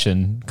talked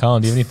fashion,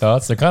 Colin, do you have any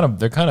thoughts? They're kind of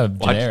Why'd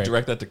you generic.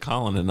 direct that to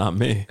Colin and not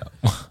me?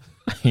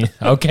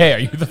 Okay, are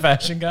you the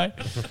fashion guy?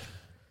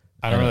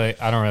 I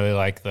don't really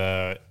like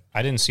the.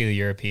 I didn't see the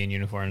European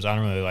uniforms. I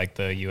don't really like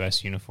the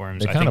U.S.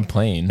 uniforms. They're I kind of think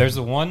plain. There's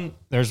one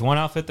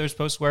outfit they're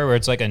supposed to wear where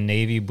it's like a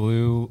navy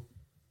blue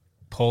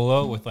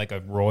polo with like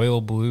a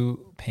royal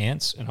blue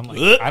pants, and I'm like,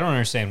 I don't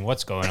understand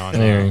what's going on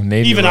there.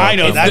 Navy Even royal I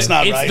know pants. that's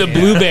not It's right. the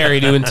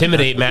blueberry to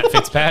intimidate Matt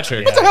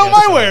Fitzpatrick. What the hell am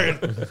I wearing?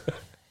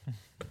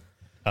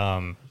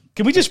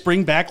 Can we just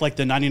bring back like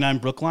the 99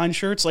 Brookline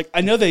shirts? Like,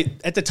 I know they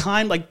at the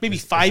time, like maybe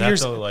 5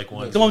 years, the, like,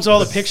 ones the ones with all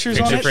the pictures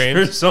on it.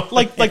 frames.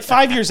 Like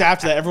 5 years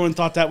after that, everyone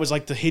thought that was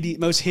like the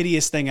most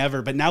hideous thing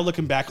ever. But now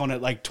looking back on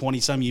it, like 20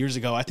 some years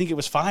ago, I think it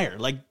was fire.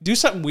 Like, do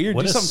something weird,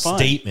 What do a something fun.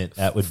 statement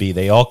that would be.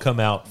 They all come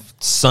out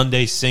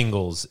Sunday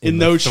singles in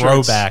the those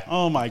throwback. shirts.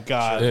 Oh my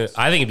god!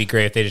 I think it'd be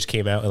great if they just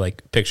came out with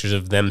like pictures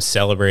of them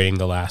celebrating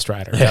the last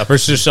Ryder Cup or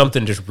just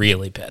something just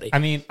really petty. I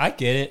mean, I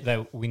get it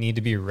that we need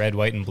to be red,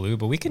 white, and blue,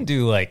 but we can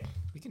do like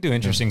We can do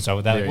interesting stuff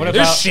with that. Like, what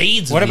There's about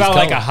shades of What these about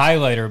like a colors.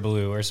 highlighter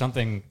blue or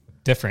something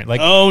different? Like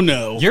Oh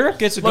no. Europe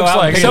gets to go Looks out.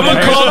 like and pick Someone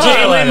whatever- call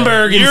Jay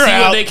Lindbergh and You're see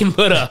out. what they can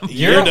put up.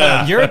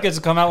 Europe gets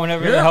to come out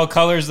whenever the hell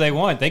colors they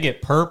want. They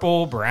get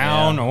purple,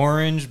 brown,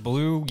 orange,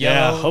 blue,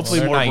 Yeah, yellow. hopefully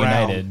They're more not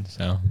brown. united,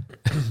 so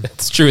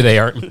It's true, they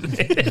aren't.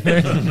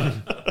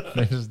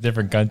 there's just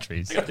different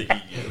countries.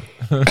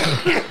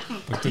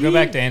 To go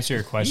back to answer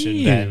your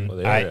question, Ben, Well,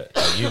 they're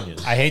a union.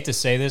 I hate to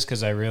say this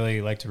because I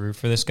really like to root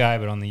for this guy,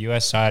 but on the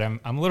U.S. side,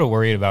 I'm a little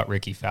worried about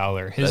Ricky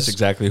Fowler. That's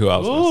exactly who I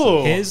was going to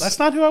say. Ooh, that's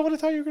not who I would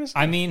have thought you were going to say.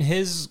 I mean,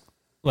 his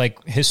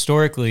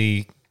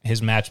historically,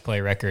 his match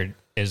play record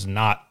is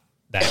not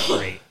that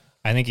great.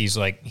 I think he's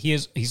a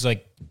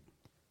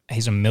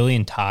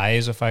million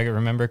ties if I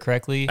remember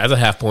correctly. As a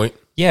half point.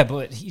 Yeah,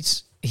 but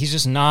he's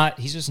just not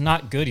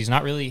good.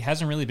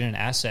 Hasn't really been an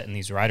asset in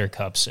these Ryder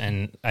Cups,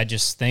 and I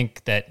just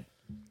think that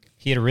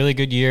he had a really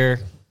good year.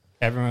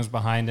 Everyone was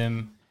behind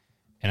him,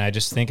 and I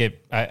just think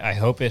I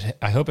hope it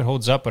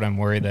holds up, but I'm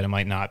worried that it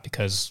might not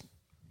because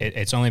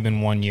it's only been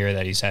 1 year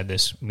that he's had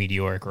this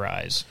meteoric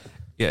rise.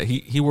 Yeah,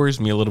 he worries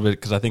me a little bit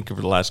because I think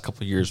over the last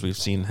couple of years we've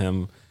seen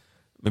him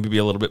maybe be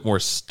a little bit more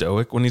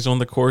stoic when he's on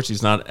the course.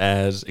 He's not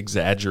as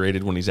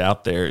exaggerated when he's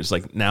out there. It's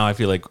like now I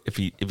feel like if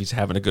he's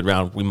having a good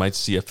round, we might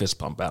see a fist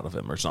pump out of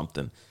him or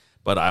something.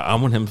 But I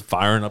want him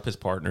firing up his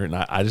partner, and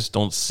I just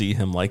don't see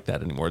him like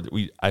that anymore.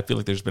 I feel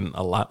like there's been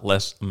a lot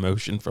less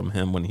emotion from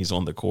him when he's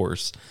on the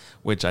course,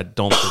 which I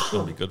don't think is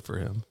going to be good for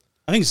him.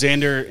 I think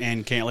Xander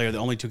and Cantlay are the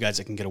only two guys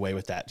that can get away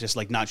with that, just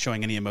like not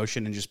showing any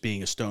emotion and just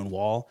being a stone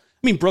wall.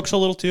 I mean, Brooks a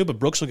little too, but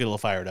Brooks will get a little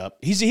fired up.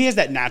 He has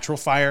that natural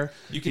fire.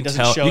 You can he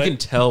doesn't tell. show You it. can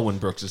tell when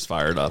Brooks is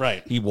fired up.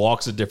 Right. He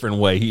walks a different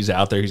way. He's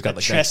out there. He's got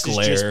like that chest is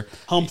just glare,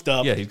 humped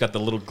up. Yeah, he's got the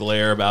little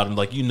glare about him.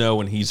 Like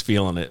when he's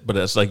feeling it, but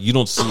it's like you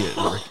don't see it.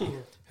 Ricky.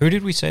 Who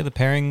did we say the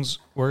pairings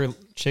were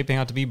shaping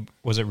out to be?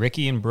 Was it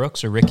Ricky and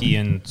Brooks or Ricky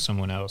and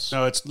someone else?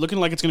 No, it's looking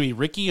like it's going to be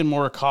Ricky and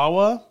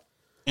Morikawa,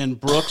 and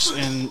Brooks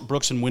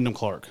and Wyndham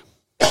Clark.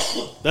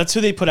 That's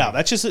who they put out.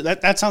 That's just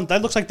that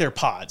looks like their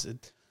pods.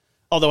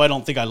 Although I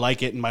don't think I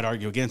like it and might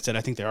argue against it,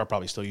 I think they are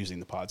probably still using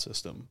the pod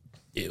system.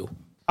 Ew.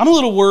 I'm a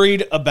little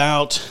worried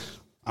about.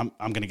 I'm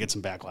going to get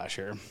some backlash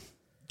here.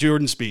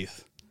 Jordan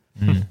Spieth.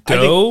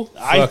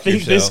 I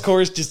think this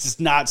course just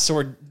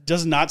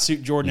does not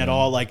suit Jordan at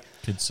all. Like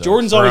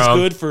Jordan's always Wrong.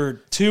 good for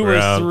two or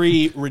Wrong.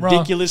 three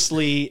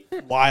ridiculously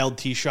wild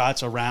tee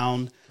shots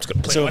around.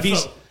 So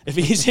if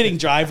he's hitting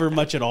driver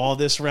much at all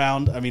this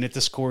round, I mean at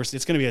this course,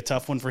 it's going to be a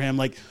tough one for him.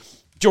 Like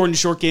Jordan's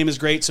short game is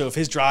great, so if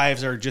his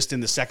drives are just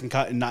in the second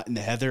cut and not in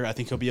the heather, I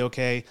think he'll be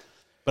okay.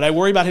 But I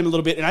worry about him a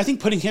little bit, and I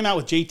think putting him out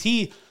with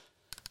JT,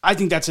 I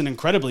think that's an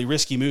incredibly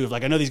risky move.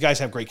 Like I know these guys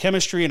have great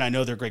chemistry, and I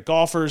know they're great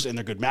golfers and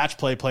they're good match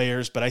play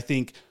players, but I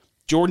think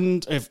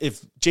Jordan, if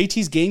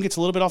JT's game gets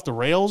a little bit off the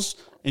rails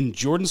and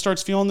Jordan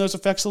starts feeling those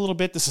effects a little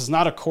bit, this is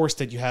not a course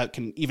that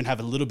can even have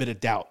a little bit of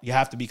doubt. You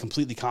have to be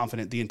completely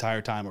confident the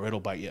entire time, or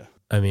it'll bite you.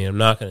 I mean, I'm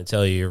not going to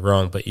tell you you're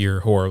wrong, but you're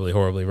horribly,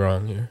 horribly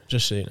wrong here.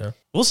 Just so you know.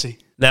 We'll see.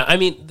 Now, I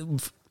mean,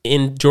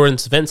 in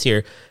Jordan's defense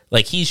here,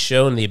 like he's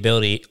shown the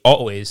ability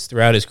always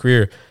throughout his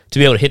career to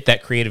be able to hit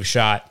that creative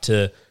shot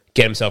to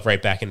get himself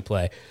right back in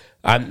play.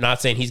 I'm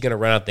not saying he's going to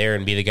run out there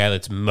and be the guy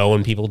that's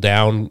mowing people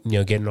down,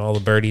 getting all the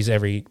birdies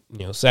every,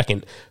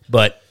 second.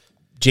 But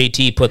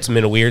JT puts him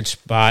in a weird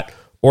spot,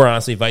 or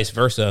honestly, vice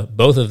versa.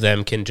 Both of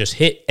them can just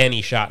hit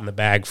any shot in the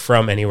bag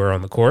from anywhere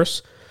on the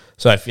course.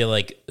 So I feel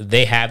like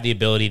they have the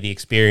ability, the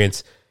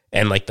experience,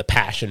 and like the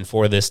passion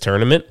for this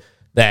tournament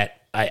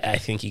that I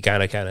think you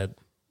kind of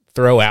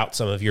throw out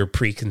some of your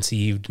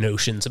preconceived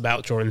notions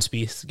about Jordan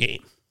Spieth's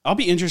game. I'll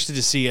be interested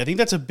to see. I think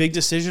that's a big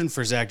decision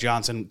for Zach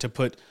Johnson to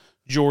put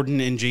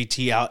Jordan and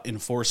JT out in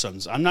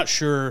foursomes. I'm not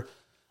sure.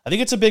 I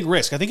think it's a big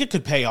risk. I think it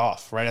could pay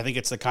off, right? I think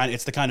it's the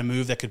kind of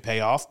move that could pay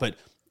off, but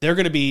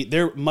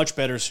they're much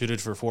better suited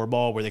for four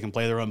ball where they can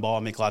play their own ball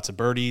and make lots of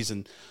birdies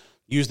and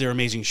use their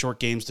amazing short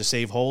games to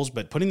save holes.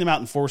 But putting them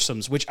out in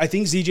foursomes, which I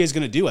think ZJ is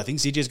going to do. I think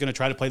ZJ is going to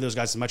try to play those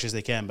guys as much as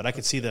they can, but I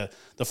could see the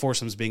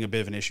foursomes being a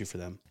bit of an issue for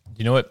them.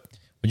 You know what?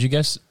 Would you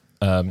guess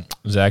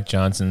Zach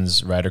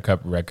Johnson's Ryder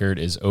Cup record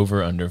is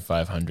over under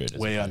 500?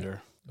 Way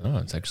under. Oh,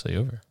 it's actually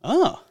over.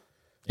 Oh.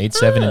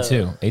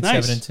 8-7-2. 8-7-2.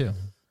 Nice.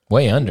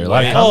 Way under. A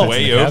lot of confidence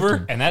way in the over?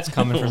 captain. And that's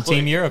coming from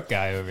Team Europe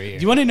guy over here.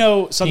 Do you want to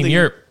know something? Team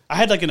Yurrp. I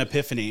had like an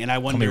epiphany, and I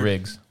Call me wondered.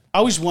 Riggs. I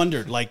always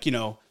wondered,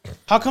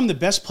 how come the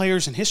best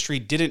players in history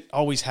didn't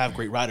always have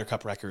great Ryder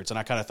Cup records? And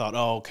I kind of thought,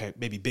 oh, okay,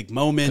 maybe big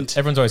moment.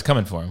 Everyone's always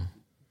coming for him.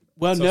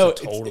 Well, So no, it's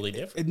totally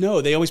different.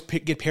 No, they always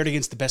get paired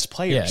against the best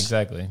players. Yeah,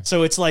 exactly.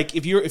 So it's like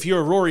if you're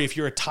a Rory, if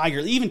you're a Tiger,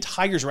 even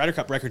Tiger's Ryder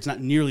Cup record's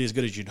not nearly as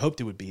good as you'd hoped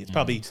it would be. It's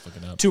probably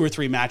 2 or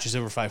 3 matches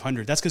over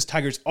 500. That's because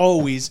Tiger's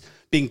always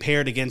being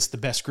paired against the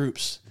best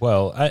groups.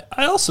 Well,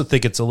 I also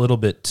think it's a little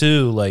bit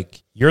too,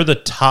 like you're the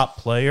top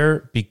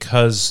player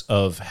because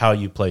of how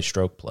you play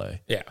stroke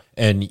play. Yeah.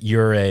 And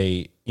you're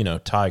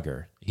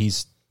Tiger.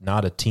 He's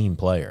not a team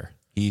player.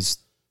 It's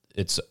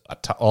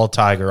all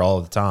Tiger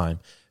all the time.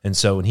 And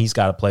so when he's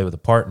got to play with a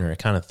partner, it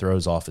kind of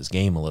throws off his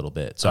game a little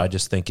bit. So I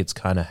just think it's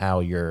kind of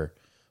how you're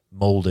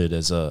molded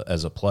as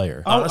a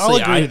player. I'll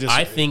Honestly, agree to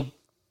disagree. I think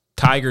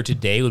Tiger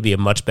today would be a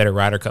much better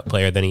Ryder Cup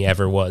player than he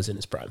ever was in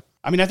his prime.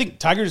 I mean, I think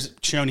Tiger's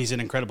shown he's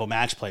an incredible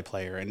match play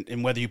player,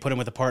 and whether you put him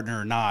with a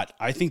partner or not,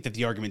 I think that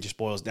the argument just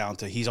boils down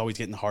to he's always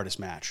getting the hardest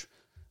match.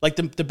 Like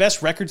the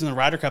best records in the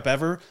Ryder Cup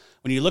ever,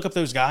 when you look up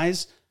those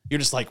guys, you're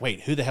just like,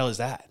 wait, who the hell is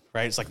that?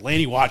 Right? It's like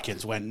Lanny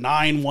Watkins went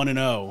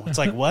 9-1-0. It's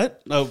like,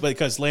 what? No,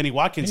 because Lanny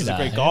Watkins is a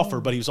great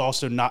golfer, but he was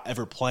also not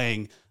ever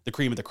playing the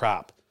cream of the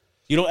crop.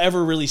 You don't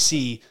ever really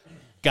see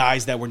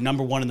guys that were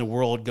number one in the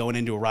world going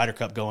into a Ryder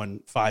Cup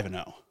going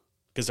 5-0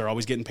 because they're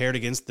always getting paired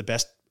against the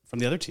best from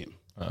the other team.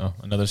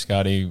 Another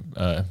Scotty,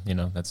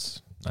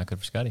 that's not good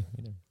for Scotty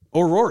either.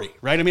 Or Rory,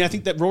 right? I mean, I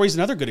think that Rory's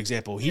another good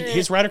example.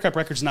 His Ryder Cup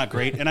record's not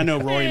great, and I know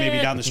Rory maybe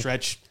down the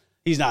stretch,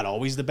 he's not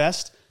always the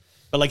best,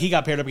 but like he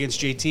got paired up against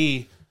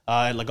JT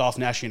at Le Golf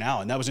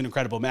National, and that was an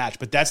incredible match.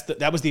 But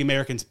that was the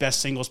American's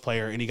best singles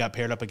player, and he got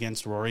paired up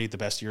against Rory, the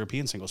best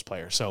European singles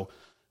player. So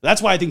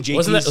that's why I think JT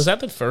Was that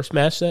the first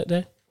match that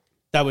day?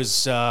 That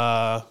was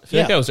I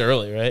think that was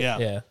early, right?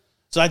 Yeah.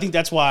 So I think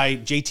that's why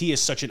JT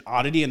is such an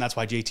oddity, and that's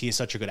why JT is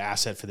such a good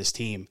asset for this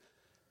team.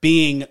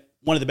 Being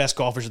one of the best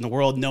golfers in the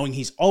world, knowing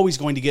he's always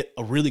going to get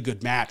a really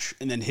good match,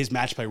 and then his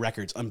match play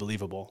record's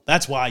unbelievable.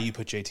 That's why you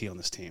put JT on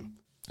this team.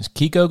 Is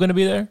Kiko going to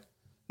be there?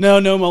 No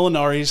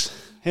Molinari's.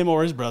 Him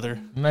or his brother.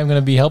 Am I going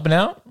to be helping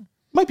out?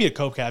 Might be a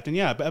co-captain.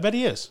 Yeah, I bet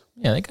he is.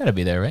 Yeah, they got to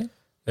be there, right?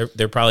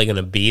 They're probably going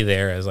to be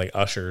there as like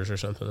ushers or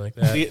something like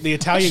that. The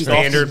Italian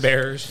Standard golf,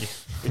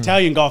 bearers.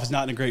 Italian golf is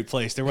not in a great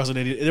place. There wasn't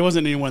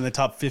anyone in the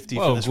top 50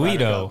 for this Ryder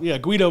Guido. Cup. Yeah,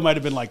 Guido might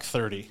have been like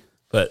 30.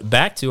 But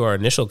back to our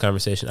initial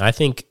conversation, I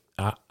think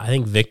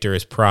Victor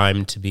is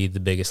primed to be the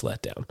biggest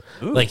letdown.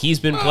 Ooh. Like he's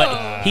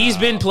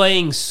been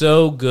playing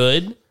so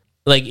good.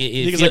 Like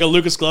You think it's like a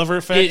Lucas Glover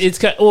effect?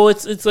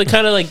 It's like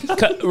kind of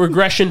like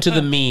regression to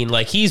the mean.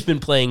 Like he's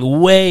been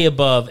playing way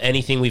above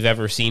anything we've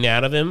ever seen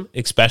out of him,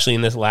 especially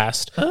in this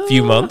last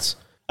few months.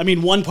 I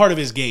mean, one part of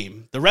his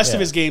game. The rest of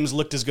his games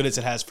looked as good as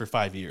it has for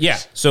 5 years. Yeah.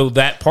 So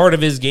that part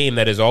of his game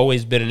that has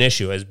always been an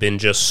issue has been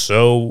just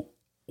so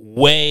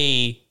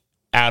way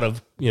out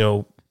of,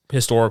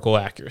 historical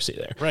accuracy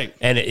there. Right.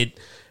 And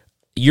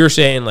you're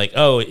saying like,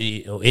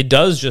 it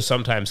does just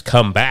sometimes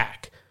come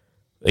back.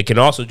 It can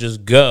also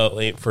just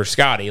go for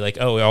Scotty, like,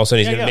 all of a sudden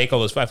he's going to make all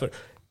those 5 foot.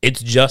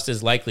 It's just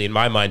as likely in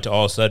my mind to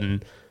all of a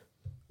sudden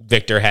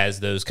Victor has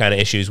those kind of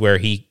issues where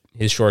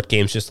his short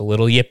game's just a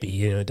little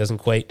yippy. It doesn't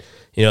quite,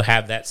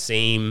 have that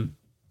same,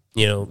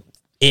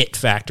 it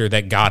factor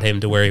that got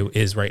him to where he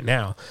is right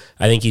now.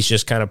 I think he's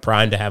just kind of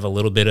primed to have a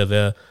little bit of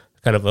a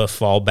kind of a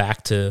fall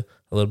back to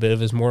a little bit of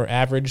his more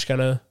average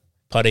kind of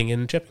putting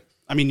and chipping.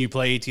 I mean, you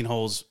play 18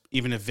 holes,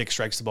 even if Vic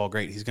strikes the ball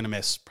great, he's going to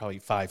miss probably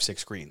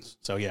 5-6 greens.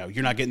 So, yeah,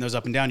 you're not getting those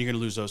up and down. You're going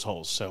to lose those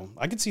holes. So,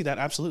 I could see that,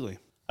 absolutely.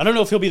 I don't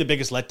know if he'll be the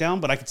biggest letdown,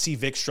 but I could see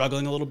Vic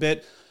struggling a little bit.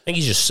 I think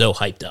he's just so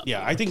hyped up.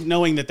 Yeah, I think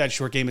knowing that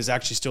short game is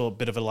actually still a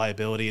bit of a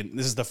liability, and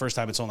this is the first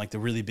time it's on like the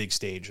really big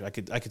stage, I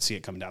could see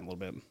it coming down a little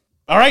bit.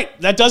 All right,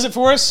 that does it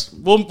for us.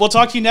 We'll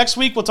talk to you next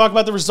week. We'll talk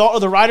about the result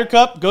of the Ryder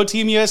Cup. Go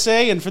Team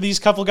USA, and for these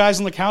couple guys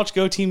on the couch,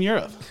 go Team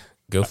Europe.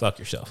 Go fuck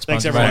yourself.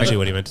 Thanks, everyone. Actually,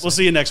 what he meant to say. We'll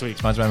see you next week.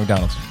 Sponsored by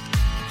McDonald's.